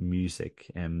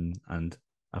music. And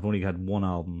I've only had one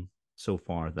album so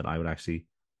far that I would actually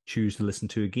choose to listen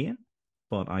to again,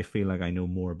 but I feel like I know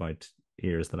more about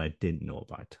eras that I didn't know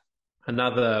about.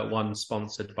 Another one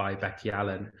sponsored by Becky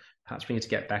Allen. Perhaps we need to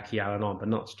get Becky Allen on, but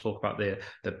not to talk about the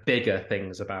bigger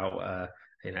things about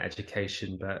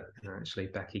education, but actually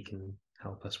Becky can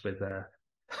help us with our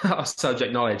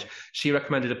subject knowledge. She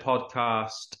recommended a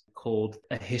podcast called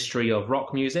A History of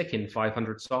Rock Music in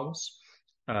 500 Songs,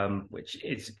 which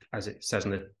is, as it says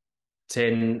in the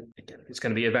tin, it's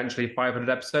going to be eventually 500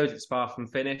 episodes. It's far from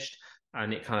finished,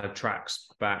 and it kind of tracks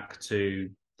back to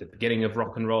the beginning of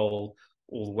rock and roll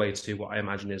all the way to what I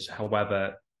imagine is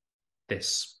however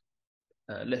this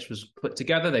list was put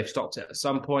together. They've stopped it at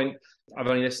some point. I've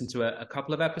only listened to a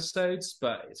couple of episodes,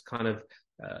 but it's kind of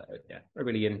a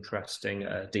really interesting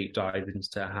deep dive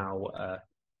into how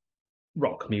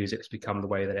rock music's become the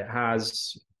way that it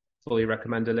has. Fully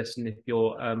recommend a listen if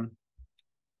you're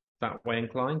that way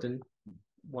inclined and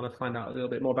want to find out a little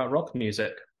bit more about rock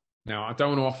music. Now, I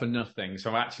don't want to offer nothing.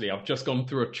 So I've just gone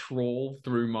through a trawl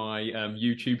through my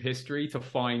YouTube history to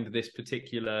find this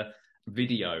particular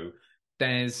video.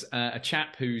 There's a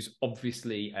chap who's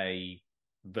obviously a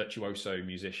virtuoso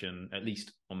musician, at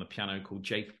least on the piano, called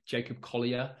Jacob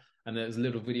Collier. And there's a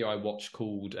little video I watched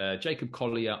called Jacob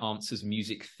Collier Answers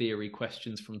Music Theory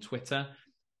Questions from Twitter.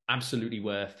 Absolutely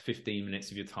worth 15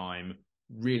 minutes of your time.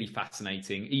 Really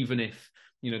fascinating, even if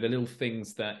the little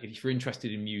things that if you're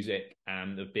interested in music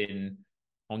and have been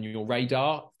on your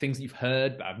radar, things that you've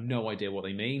heard but have no idea what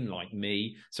they mean, like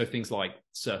me. So things like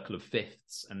circle of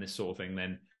fifths and this sort of thing,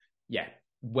 then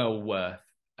well worth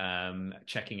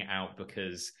checking it out,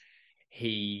 because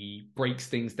he breaks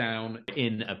things down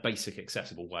in a basic,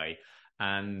 accessible way.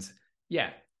 And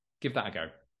give that a go.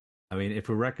 I mean, if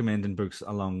we're recommending books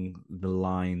along the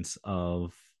lines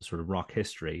of sort of rock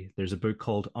history, there's a book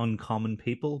called Uncommon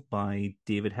People by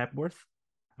David Hepworth.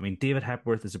 I mean, David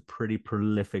Hepworth is a pretty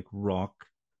prolific rock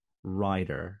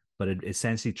writer, but it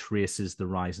essentially traces the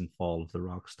rise and fall of the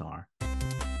rock star.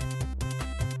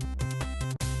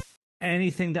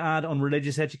 Anything to add on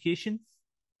religious education?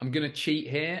 I'm going to cheat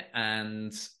here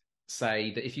and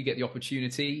say that if you get the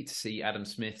opportunity to see Adam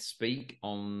Smith speak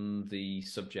on the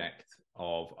subject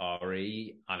of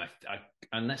RE, and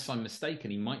unless I'm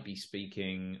mistaken, he might be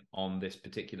speaking on this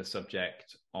particular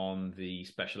subject on the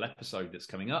special episode that's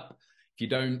coming up. If you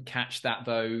don't catch that,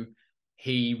 though,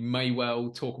 he may well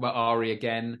talk about RE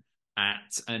again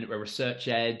at a Research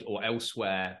Ed or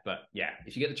elsewhere. But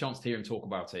if you get the chance to hear him talk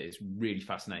about it, it's really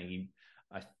fascinating.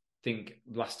 I think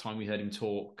last time we heard him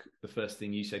talk, the first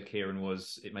thing you said, Kieran,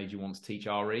 was it made you want to teach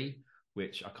RE,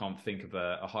 which I can't think of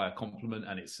a higher compliment,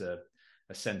 and it's a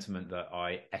sentiment that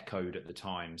I echoed at the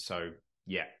time. So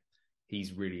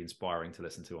he's really inspiring to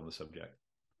listen to on the subject.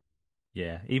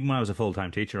 Yeah, even when I was a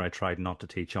full-time teacher, I tried not to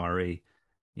teach RE.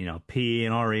 PE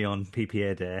and RE on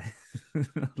PPA day.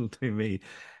 That'll do me.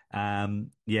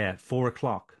 4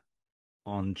 o'clock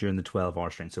during the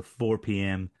 12-hour string. So 4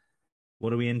 p.m.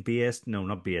 What are we in? BS? No,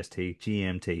 not BST,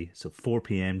 GMT. So 4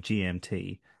 p.m.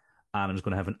 GMT. Adam's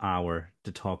going to have an hour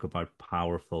to talk about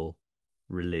powerful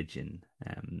religion.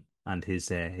 And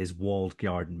his walled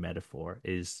garden metaphor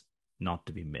is not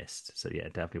to be missed. So yeah,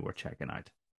 definitely worth checking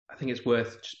out. I think it's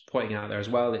worth just pointing out there as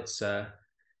well.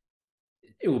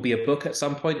 It will be a book at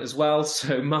some point as well.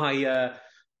 So my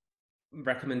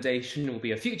recommendation will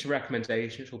be a future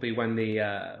recommendation, which will be when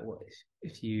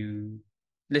if you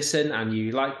listen and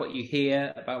you like what you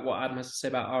hear about what Adam has to say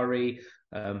about RE,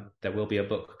 there will be a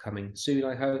book coming soon,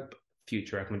 I hope.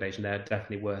 Future recommendation there,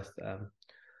 definitely worth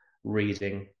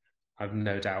reading, I've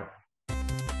no doubt.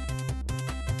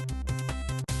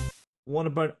 What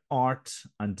about art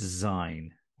and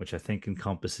design, which I think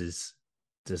encompasses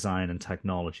design and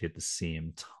technology at the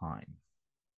same time?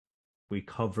 We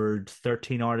covered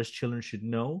 13 artists children should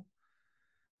know.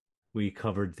 We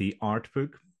covered the art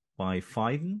book by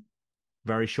Phaidon,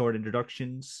 very short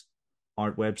introductions,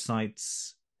 art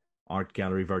websites, art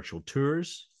gallery virtual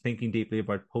tours, thinking deeply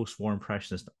about post-war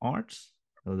impressionist art,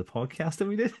 the podcast that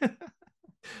we did.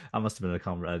 That must have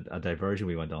been a diversion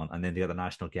we went on. And then the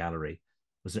National Gallery.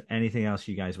 Was there anything else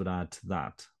you guys would add to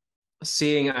that?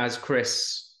 Seeing as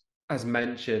Chris has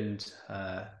mentioned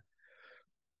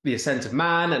The Ascent of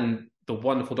Man and the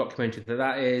wonderful documentary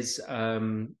that is,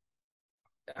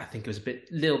 I think it was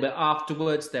little bit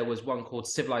afterwards, there was one called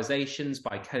Civilizations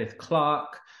by Kenneth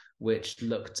Clark, which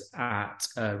looked at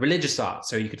religious art.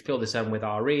 So you could fill this in with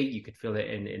RE, you could fill it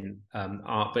in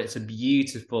art, but it's a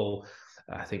beautiful,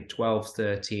 I think 12,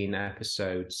 13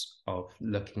 episodes of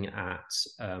looking at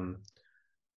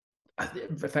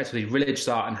effectively religious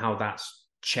art and how that's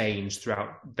changed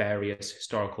throughout various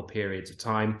historical periods of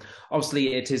time.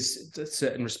 Obviously, it is, to a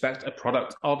certain respect, a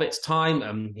product of its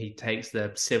time. He takes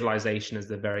the civilization as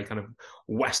the very kind of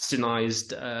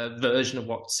westernized version of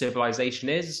what civilization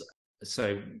is.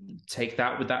 So take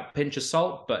that with that pinch of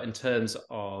salt. But in terms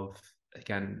of,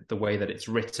 again, the way that it's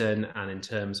written and in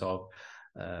terms of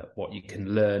what you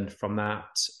can learn from that,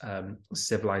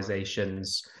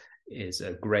 Civilizations is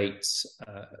a great...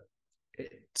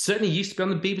 it certainly used to be on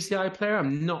the BBC iPlayer.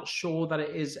 I'm not sure that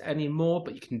it is anymore,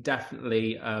 but you can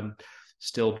definitely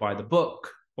still buy the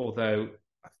book. Although,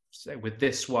 with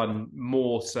this one,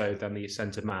 more so than The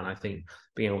Ascent of Man, I think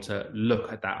being able to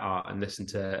look at that art and listen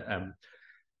to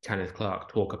Kenneth Clark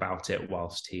talk about it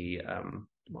whilst you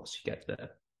get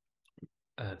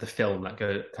the film that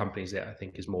accompanies it, I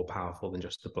think is more powerful than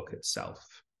just the book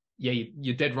itself. Yeah,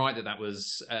 you're dead right that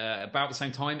was about the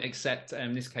same time, except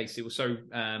in this case it was so...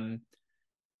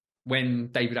 when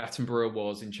David Attenborough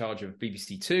was in charge of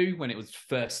BBC Two, when it was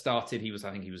first started,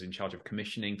 I think he was in charge of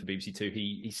commissioning for BBC Two.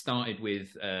 He started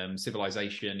with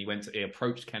Civilization. He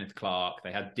approached Kenneth Clark.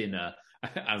 They had dinner,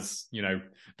 as you know,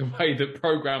 the way that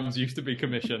programs used to be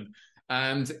commissioned,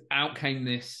 and out came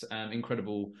this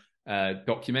incredible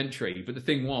documentary. But the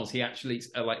thing was, he actually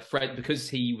like Fred, because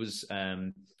he was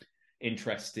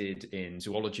interested in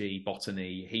zoology,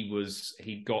 botany,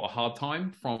 he got a hard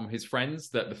time from his friends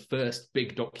that the first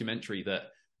big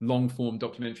long form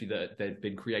documentary that had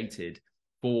been created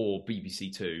for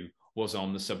BBC Two was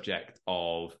on the subject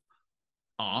of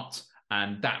art.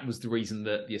 And that was the reason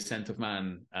that The Ascent of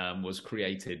Man was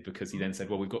created, because he then said,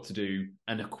 well, we've got to do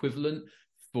an equivalent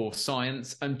for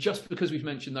science. And just because we've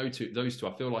mentioned those two,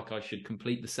 I feel like I should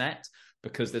complete the set,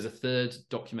 because there's a third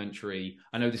documentary.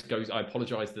 I know I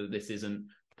apologize that this isn't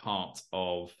part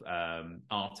of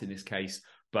art in this case,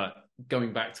 but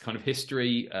going back to kind of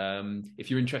history, if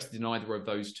you're interested in either of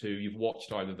those two, you've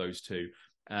watched either of those two,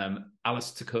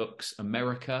 Alistair Cook's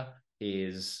America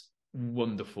is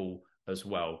wonderful as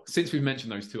well. Since we've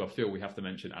mentioned those two, I feel we have to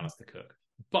mention Alistair Cook.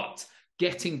 But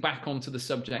getting back onto the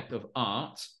subject of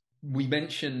art, we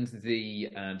mentioned the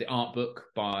art book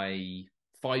by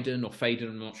Phaidon,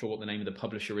 I'm not sure what the name of the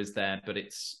publisher is there, but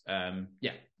it's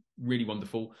really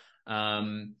wonderful.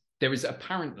 There is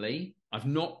apparently, I've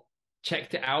not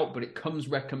checked it out, but it comes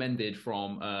recommended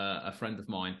from a friend of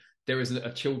mine. There is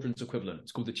a children's equivalent.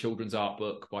 It's called the Children's Art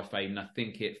Book by Phaidon. I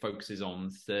think it focuses on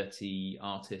 30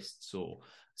 artists or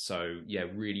so. Yeah,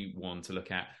 really one to look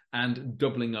at. And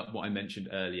doubling up what I mentioned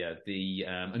earlier,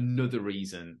 another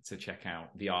reason to check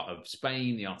out the art of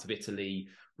Spain, the art of Italy,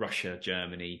 Russia,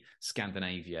 Germany,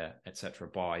 Scandinavia, etc.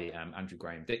 by Andrew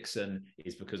Graham Dixon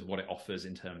is because of what it offers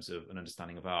in terms of an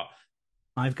understanding of art.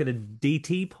 I've got a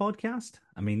DT podcast.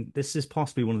 I mean, this is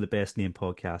possibly one of the best named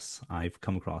podcasts I've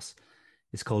come across.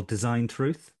 It's called Design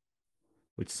Truth,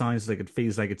 which sounds like it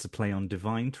feels like it's a play on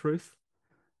Divine Truth.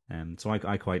 So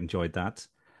I quite enjoyed that.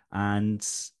 And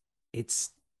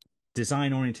it's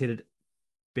design oriented,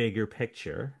 bigger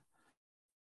picture.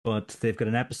 But they've got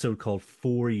an episode called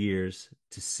 4 Years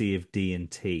to Save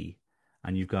D&T.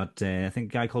 And you've got, I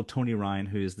think, a guy called Tony Ryan,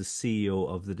 who is the CEO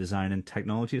of the Design and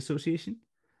Technology Association,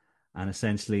 and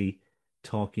essentially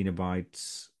talking about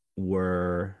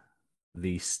where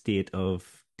the state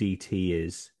of DT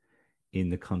is in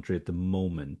the country at the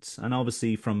moment. And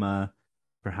obviously, from a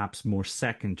perhaps more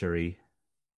secondary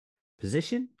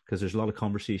position, because there's a lot of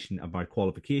conversation about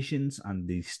qualifications and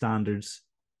the standards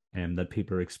that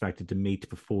people are expected to meet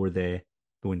before they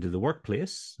go into the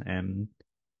workplace.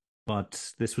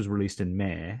 But this was released in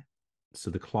May, so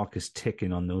the clock is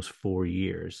ticking on those 4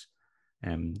 years,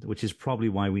 which is probably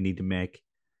why we need to make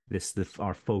this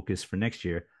our focus for next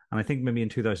year. And I think maybe in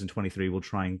 2023 we'll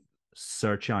try and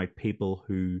search out people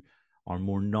who are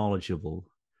more knowledgeable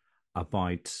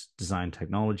about design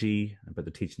technology, about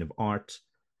the teaching of art.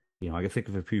 I can think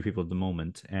of a few people at the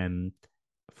moment,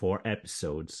 for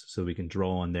episodes, so we can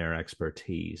draw on their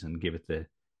expertise and give it the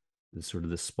sort of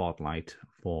the spotlight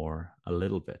for a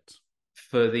little bit.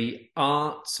 For the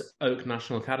art, Oak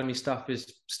National Academy stuff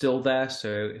is still there.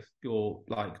 So if you're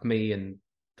like me and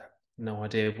no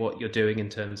idea what you're doing in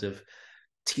terms of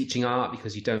teaching art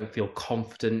because you don't feel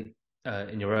confident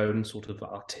in your own sort of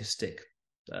artistic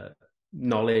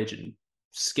knowledge and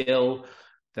skill,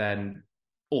 then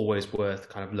always worth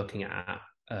kind of looking at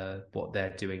what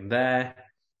they're doing there.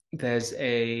 There's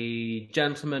a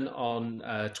gentleman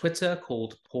on Twitter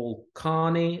called Paul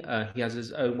Carney. He has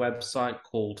his own website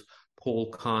called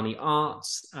Paul Carney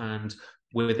Arts, and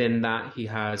within that he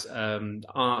has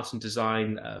art and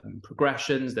design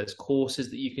progressions. There's courses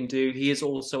that you can do. He is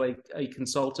also a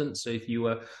consultant, so if you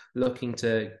were looking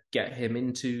to get him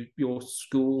into your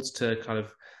schools to kind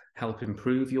of help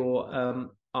improve your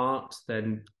art,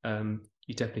 then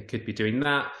you definitely could be doing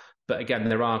that. But again,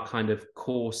 there are kind of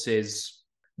courses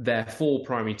there for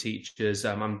primary teachers.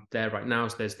 I'm there right now,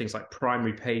 so there's things like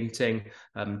primary painting,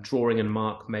 drawing and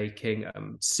mark making,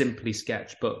 simply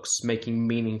sketchbooks, making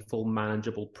meaningful,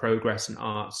 manageable progress in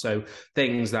art. So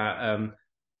things that,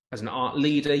 as an art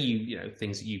leader,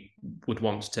 things that you would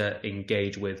want to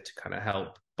engage with to kind of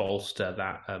help bolster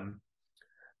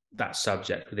that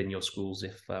subject within your schools.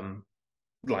 If,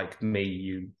 like me,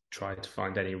 you try to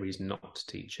find any reason not to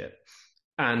teach it.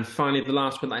 And finally, the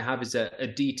last one that I have is a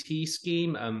DT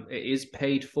scheme. It is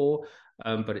paid for,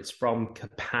 but it's from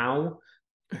Kapow,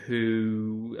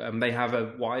 who they have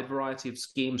a wide variety of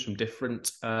schemes from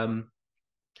different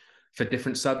for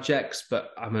different subjects.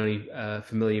 But I'm only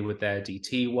familiar with their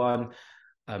DT one,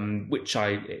 which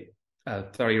I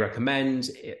thoroughly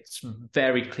recommend. It's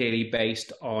very clearly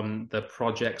based on the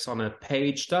projects on a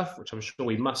page stuff, which I'm sure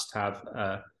we must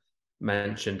have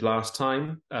mentioned last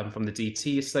time from the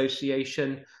DT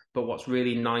Association. But what's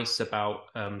really nice about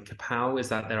Kapow is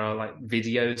that there are like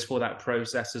videos for that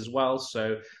process as well.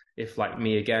 So if, like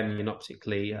me again, you're not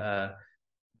particularly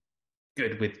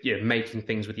good with making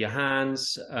things with your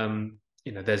hands,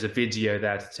 there's a video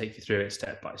there to take you through it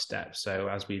step by step. So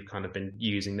as we've kind of been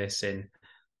using this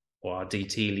or our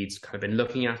DT leads kind of been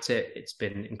looking at it, it's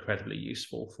been incredibly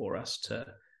useful for us to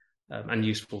and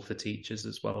useful for teachers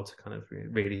as well to kind of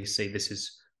really see this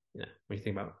is, when you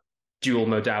think about dual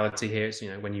modality here, it's,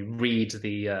 when you read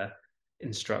the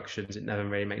instructions, it never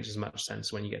really makes as much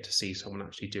sense when you get to see someone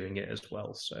actually doing it as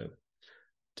well. So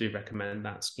do recommend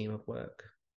that scheme of work.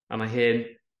 And I hear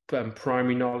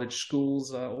primary knowledge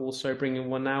schools are also bringing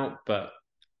one out, but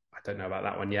I don't know about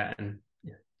that one yet. And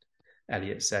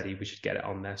Elliot said we should get it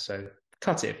on there. So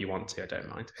cut it if you want to, I don't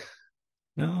mind.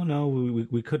 No,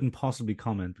 we couldn't possibly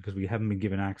comment because we haven't been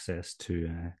given access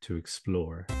to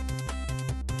explore.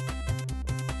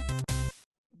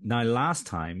 Now, last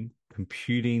time,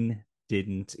 computing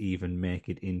didn't even make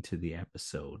it into the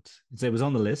episode. It was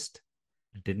on the list,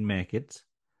 it didn't make it.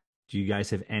 Do you guys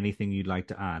have anything you'd like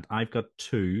to add? I've got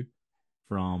two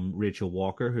from Rachel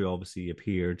Walker, who obviously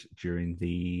appeared during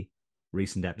the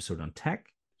recent episode on tech.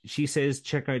 She says,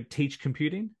 check out Teach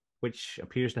Computing, which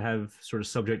appears to have sort of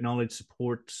subject knowledge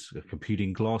support, a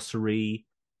computing glossary,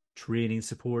 training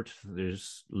support.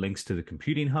 There's links to the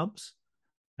computing hubs.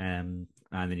 And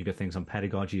then you've got things on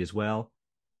pedagogy as well.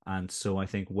 And so I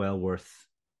think well worth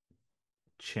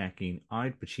checking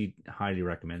out, but she highly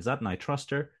recommends that. And I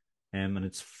trust her. And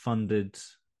it's funded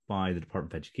by the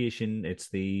Department of Education. It's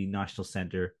the National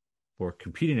Centre for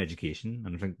Computing Education.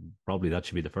 And I think probably that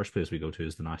should be the first place we go to,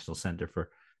 is the National Centre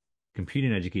for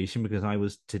Computing Education, because I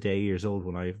was today years old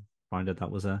when I found out that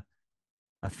was a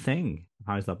thing.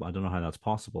 How is that? I don't know how that's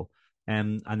possible.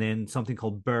 And then something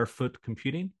called Barefoot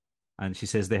Computing. And she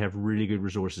says they have really good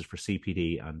resources for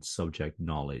CPD and subject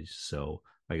knowledge. So,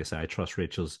 like I said, I trust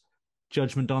Rachel's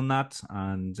judgment on that.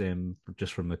 And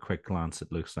just from a quick glance,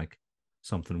 it looks like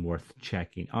something worth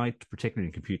checking out, particularly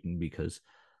in computing, because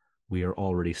we are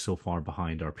already so far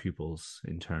behind our pupils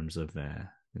in terms of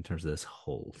this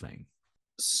whole thing.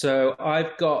 So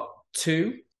I've got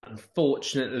two.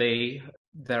 Unfortunately,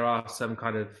 there are some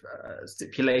kind of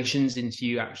stipulations into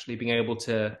you actually being able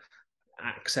to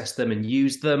access them and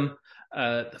use them.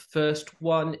 The first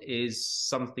one is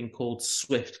something called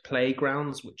Swift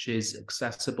Playgrounds, which is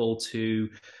accessible to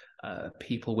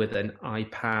people with an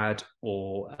iPad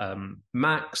or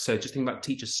Mac. So just think about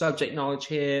teacher subject knowledge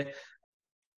here.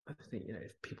 I think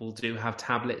if people do have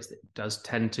tablets, it does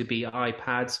tend to be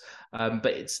iPads, but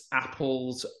it's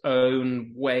Apple's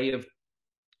own way of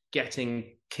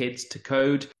getting kids to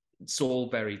code. It's all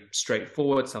very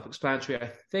straightforward, self-explanatory. I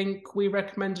think we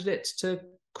recommended it to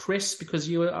Chris because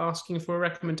you were asking for a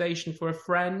recommendation for a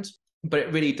friend. But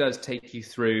it really does take you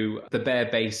through the bare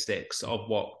basics of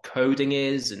what coding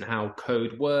is and how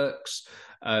code works,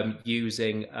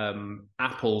 using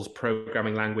Apple's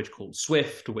programming language called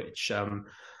Swift, which,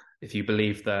 if you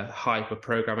believe the hype of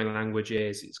programming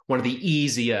languages, it's one of the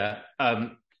easier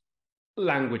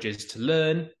languages to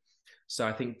learn. So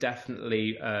I think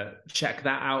definitely check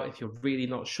that out if you're really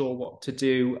not sure what to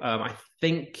do. I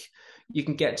think you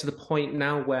can get to the point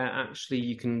now where actually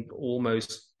you can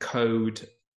almost code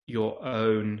your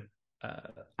own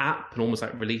app and almost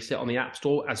like release it on the App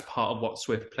Store as part of what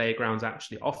Swift Playgrounds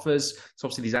actually offers. So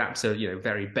obviously these apps are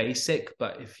very basic,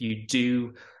 but if you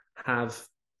do have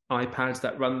iPads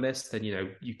that run this, then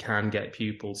you can get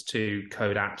pupils to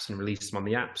code apps and release them on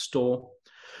the App Store.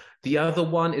 The other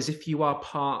one is if you are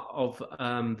part of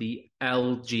the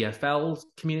LGFL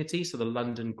community, so the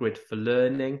London Grid for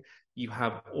Learning, you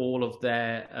have all of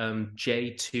their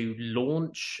J2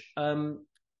 launch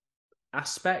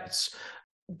aspects.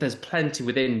 There's plenty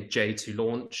within J2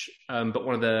 launch, but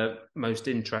one of the most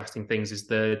interesting things is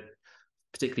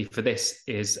particularly for this,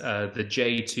 is the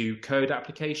J2 code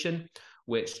application,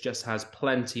 which just has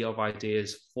plenty of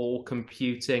ideas for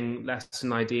computing,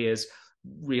 lesson ideas,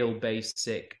 real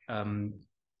basic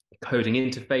coding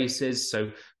interfaces.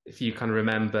 So if you kind of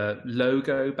remember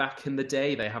Logo back in the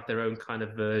day, they have their own kind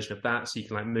of version of that. So you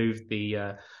can move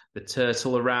the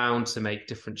turtle around to make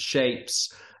different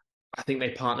shapes. I think they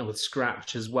partner with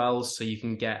Scratch as well, so you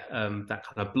can get that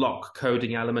kind of block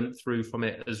coding element through from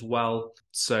it as well.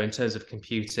 So in terms of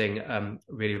computing,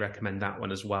 really recommend that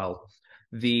one as well.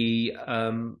 The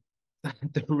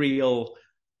real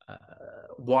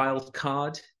wild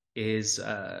card is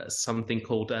something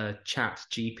called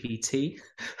ChatGPT,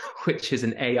 which is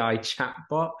an AI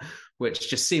chatbot, which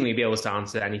just seemingly be able to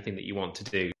answer anything that you want to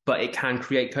do. But it can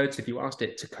create code. So if you asked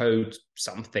it to code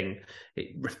something,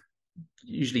 it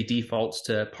usually defaults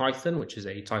to Python, which is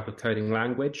a type of coding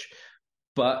language.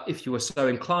 But if you were so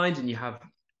inclined and you have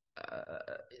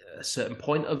a certain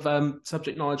point of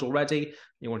subject knowledge already, and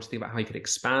you want to think about how you could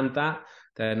expand that,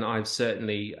 then I've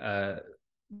certainly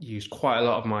used quite a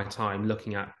lot of my time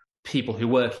looking at people who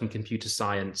work in computer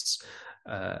science.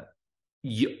 And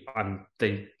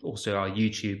they also are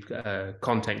YouTube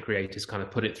content creators, kind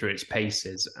of put it through its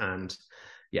paces, and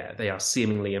they are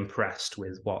seemingly impressed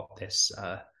with what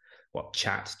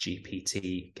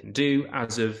ChatGPT can do.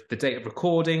 As of the date of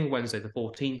recording, Wednesday the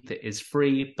 14th, it is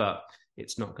free, but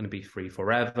it's not going to be free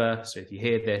forever. So if you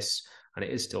hear this and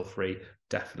it is still free,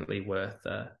 definitely worth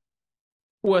a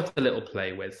little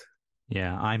play with.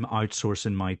 Yeah, I'm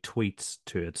outsourcing my tweets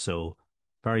to it, so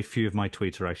very few of my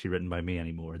tweets are actually written by me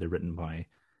anymore. They're written by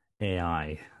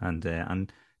AI, and to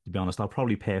be honest, I'll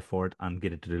probably pay for it and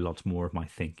get it to do lots more of my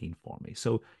thinking for me.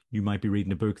 So you might be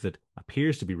reading a book that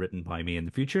appears to be written by me in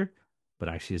the future, but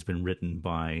actually has been written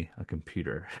by a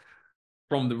computer.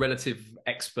 From the relative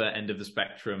expert end of the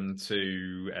spectrum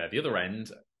to the other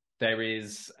end, there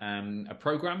is a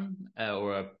program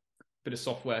or a bit of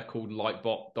software called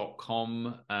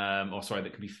lightbot.com,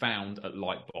 that can be found at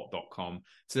lightbot.com.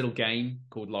 It's a little game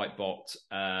called Lightbot.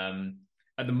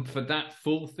 And for that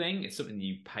full thing, it's something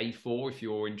you pay for if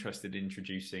you're interested in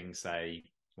introducing, say,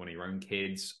 one of your own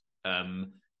kids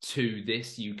to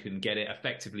this. You can get it.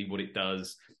 Effectively, what it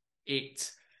does, it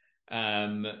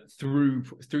through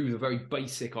the very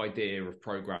basic idea of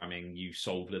programming, you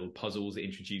solve little puzzles. It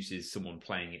introduces someone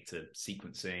playing it to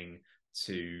sequencing,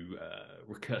 to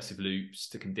recursive loops,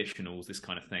 to conditionals, this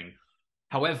kind of thing.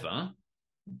 However,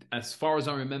 as far as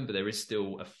I remember, there is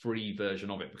still a free version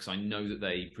of it, because I know that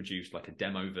they produced like a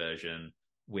demo version,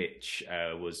 which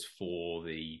was for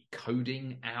the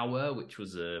Coding Hour, which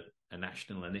was a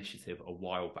national initiative a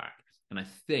while back. And I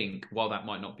think while that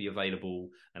might not be available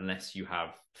unless you have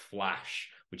Flash,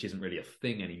 which isn't really a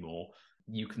thing anymore,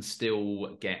 you can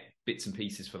still get bits and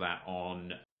pieces for that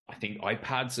on I think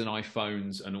iPads and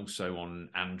iPhones, and also on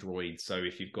Android. So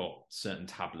if you've got certain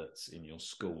tablets in your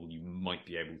school, you might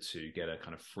be able to get a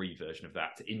kind of free version of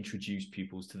that to introduce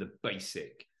pupils to the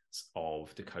basics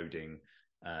of decoding,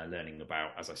 learning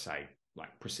about, as I say,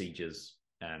 like procedures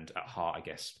and at heart, I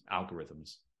guess,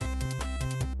 algorithms.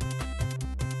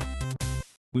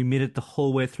 We made it the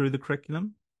whole way through the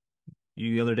curriculum.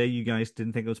 The other day, you guys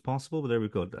didn't think it was possible, but there we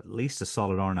go. At least a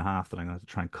solid hour and a half that I'm going to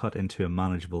try and cut into a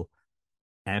manageable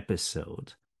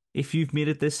episode. If you've made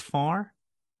it this far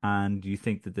and you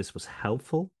think that this was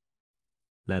helpful,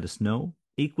 let us know.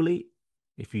 Equally,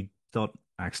 if you thought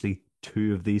actually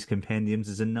 2 of these compendiums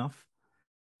is enough,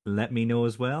 let me know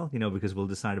as well, because we'll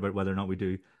decide about whether or not we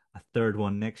do a third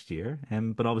one next year.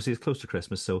 But obviously it's close to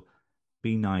Christmas, so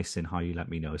be nice in how you let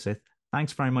me know. Say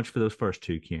thanks very much for those first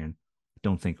 2, Kieran.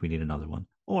 Don't think we need another one.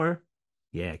 Or,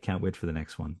 yeah, can't wait for the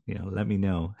next one. Let me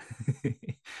know.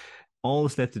 All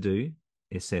that's left to do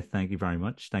is say thank you very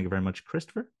much. Thank you very much,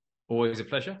 Christopher. Always a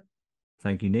pleasure.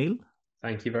 Thank you, Neil.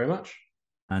 Thank you very much.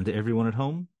 And to everyone at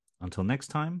home, until next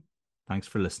time, thanks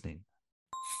for listening.